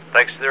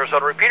 Thanks to the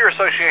Arizona Repeater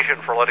Association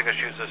for letting us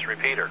use this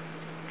repeater.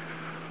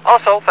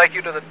 Also, thank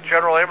you to the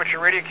general amateur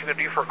radio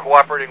community for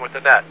cooperating with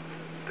the net.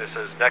 This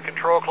is Net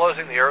Control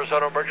closing the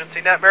Arizona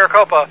Emergency Net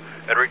Maricopa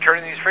and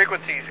returning these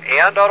frequencies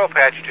and auto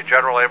patch to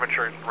general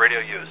amateur radio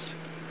use.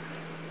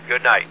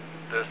 Good night.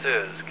 This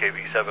is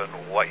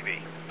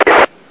KB7YEB.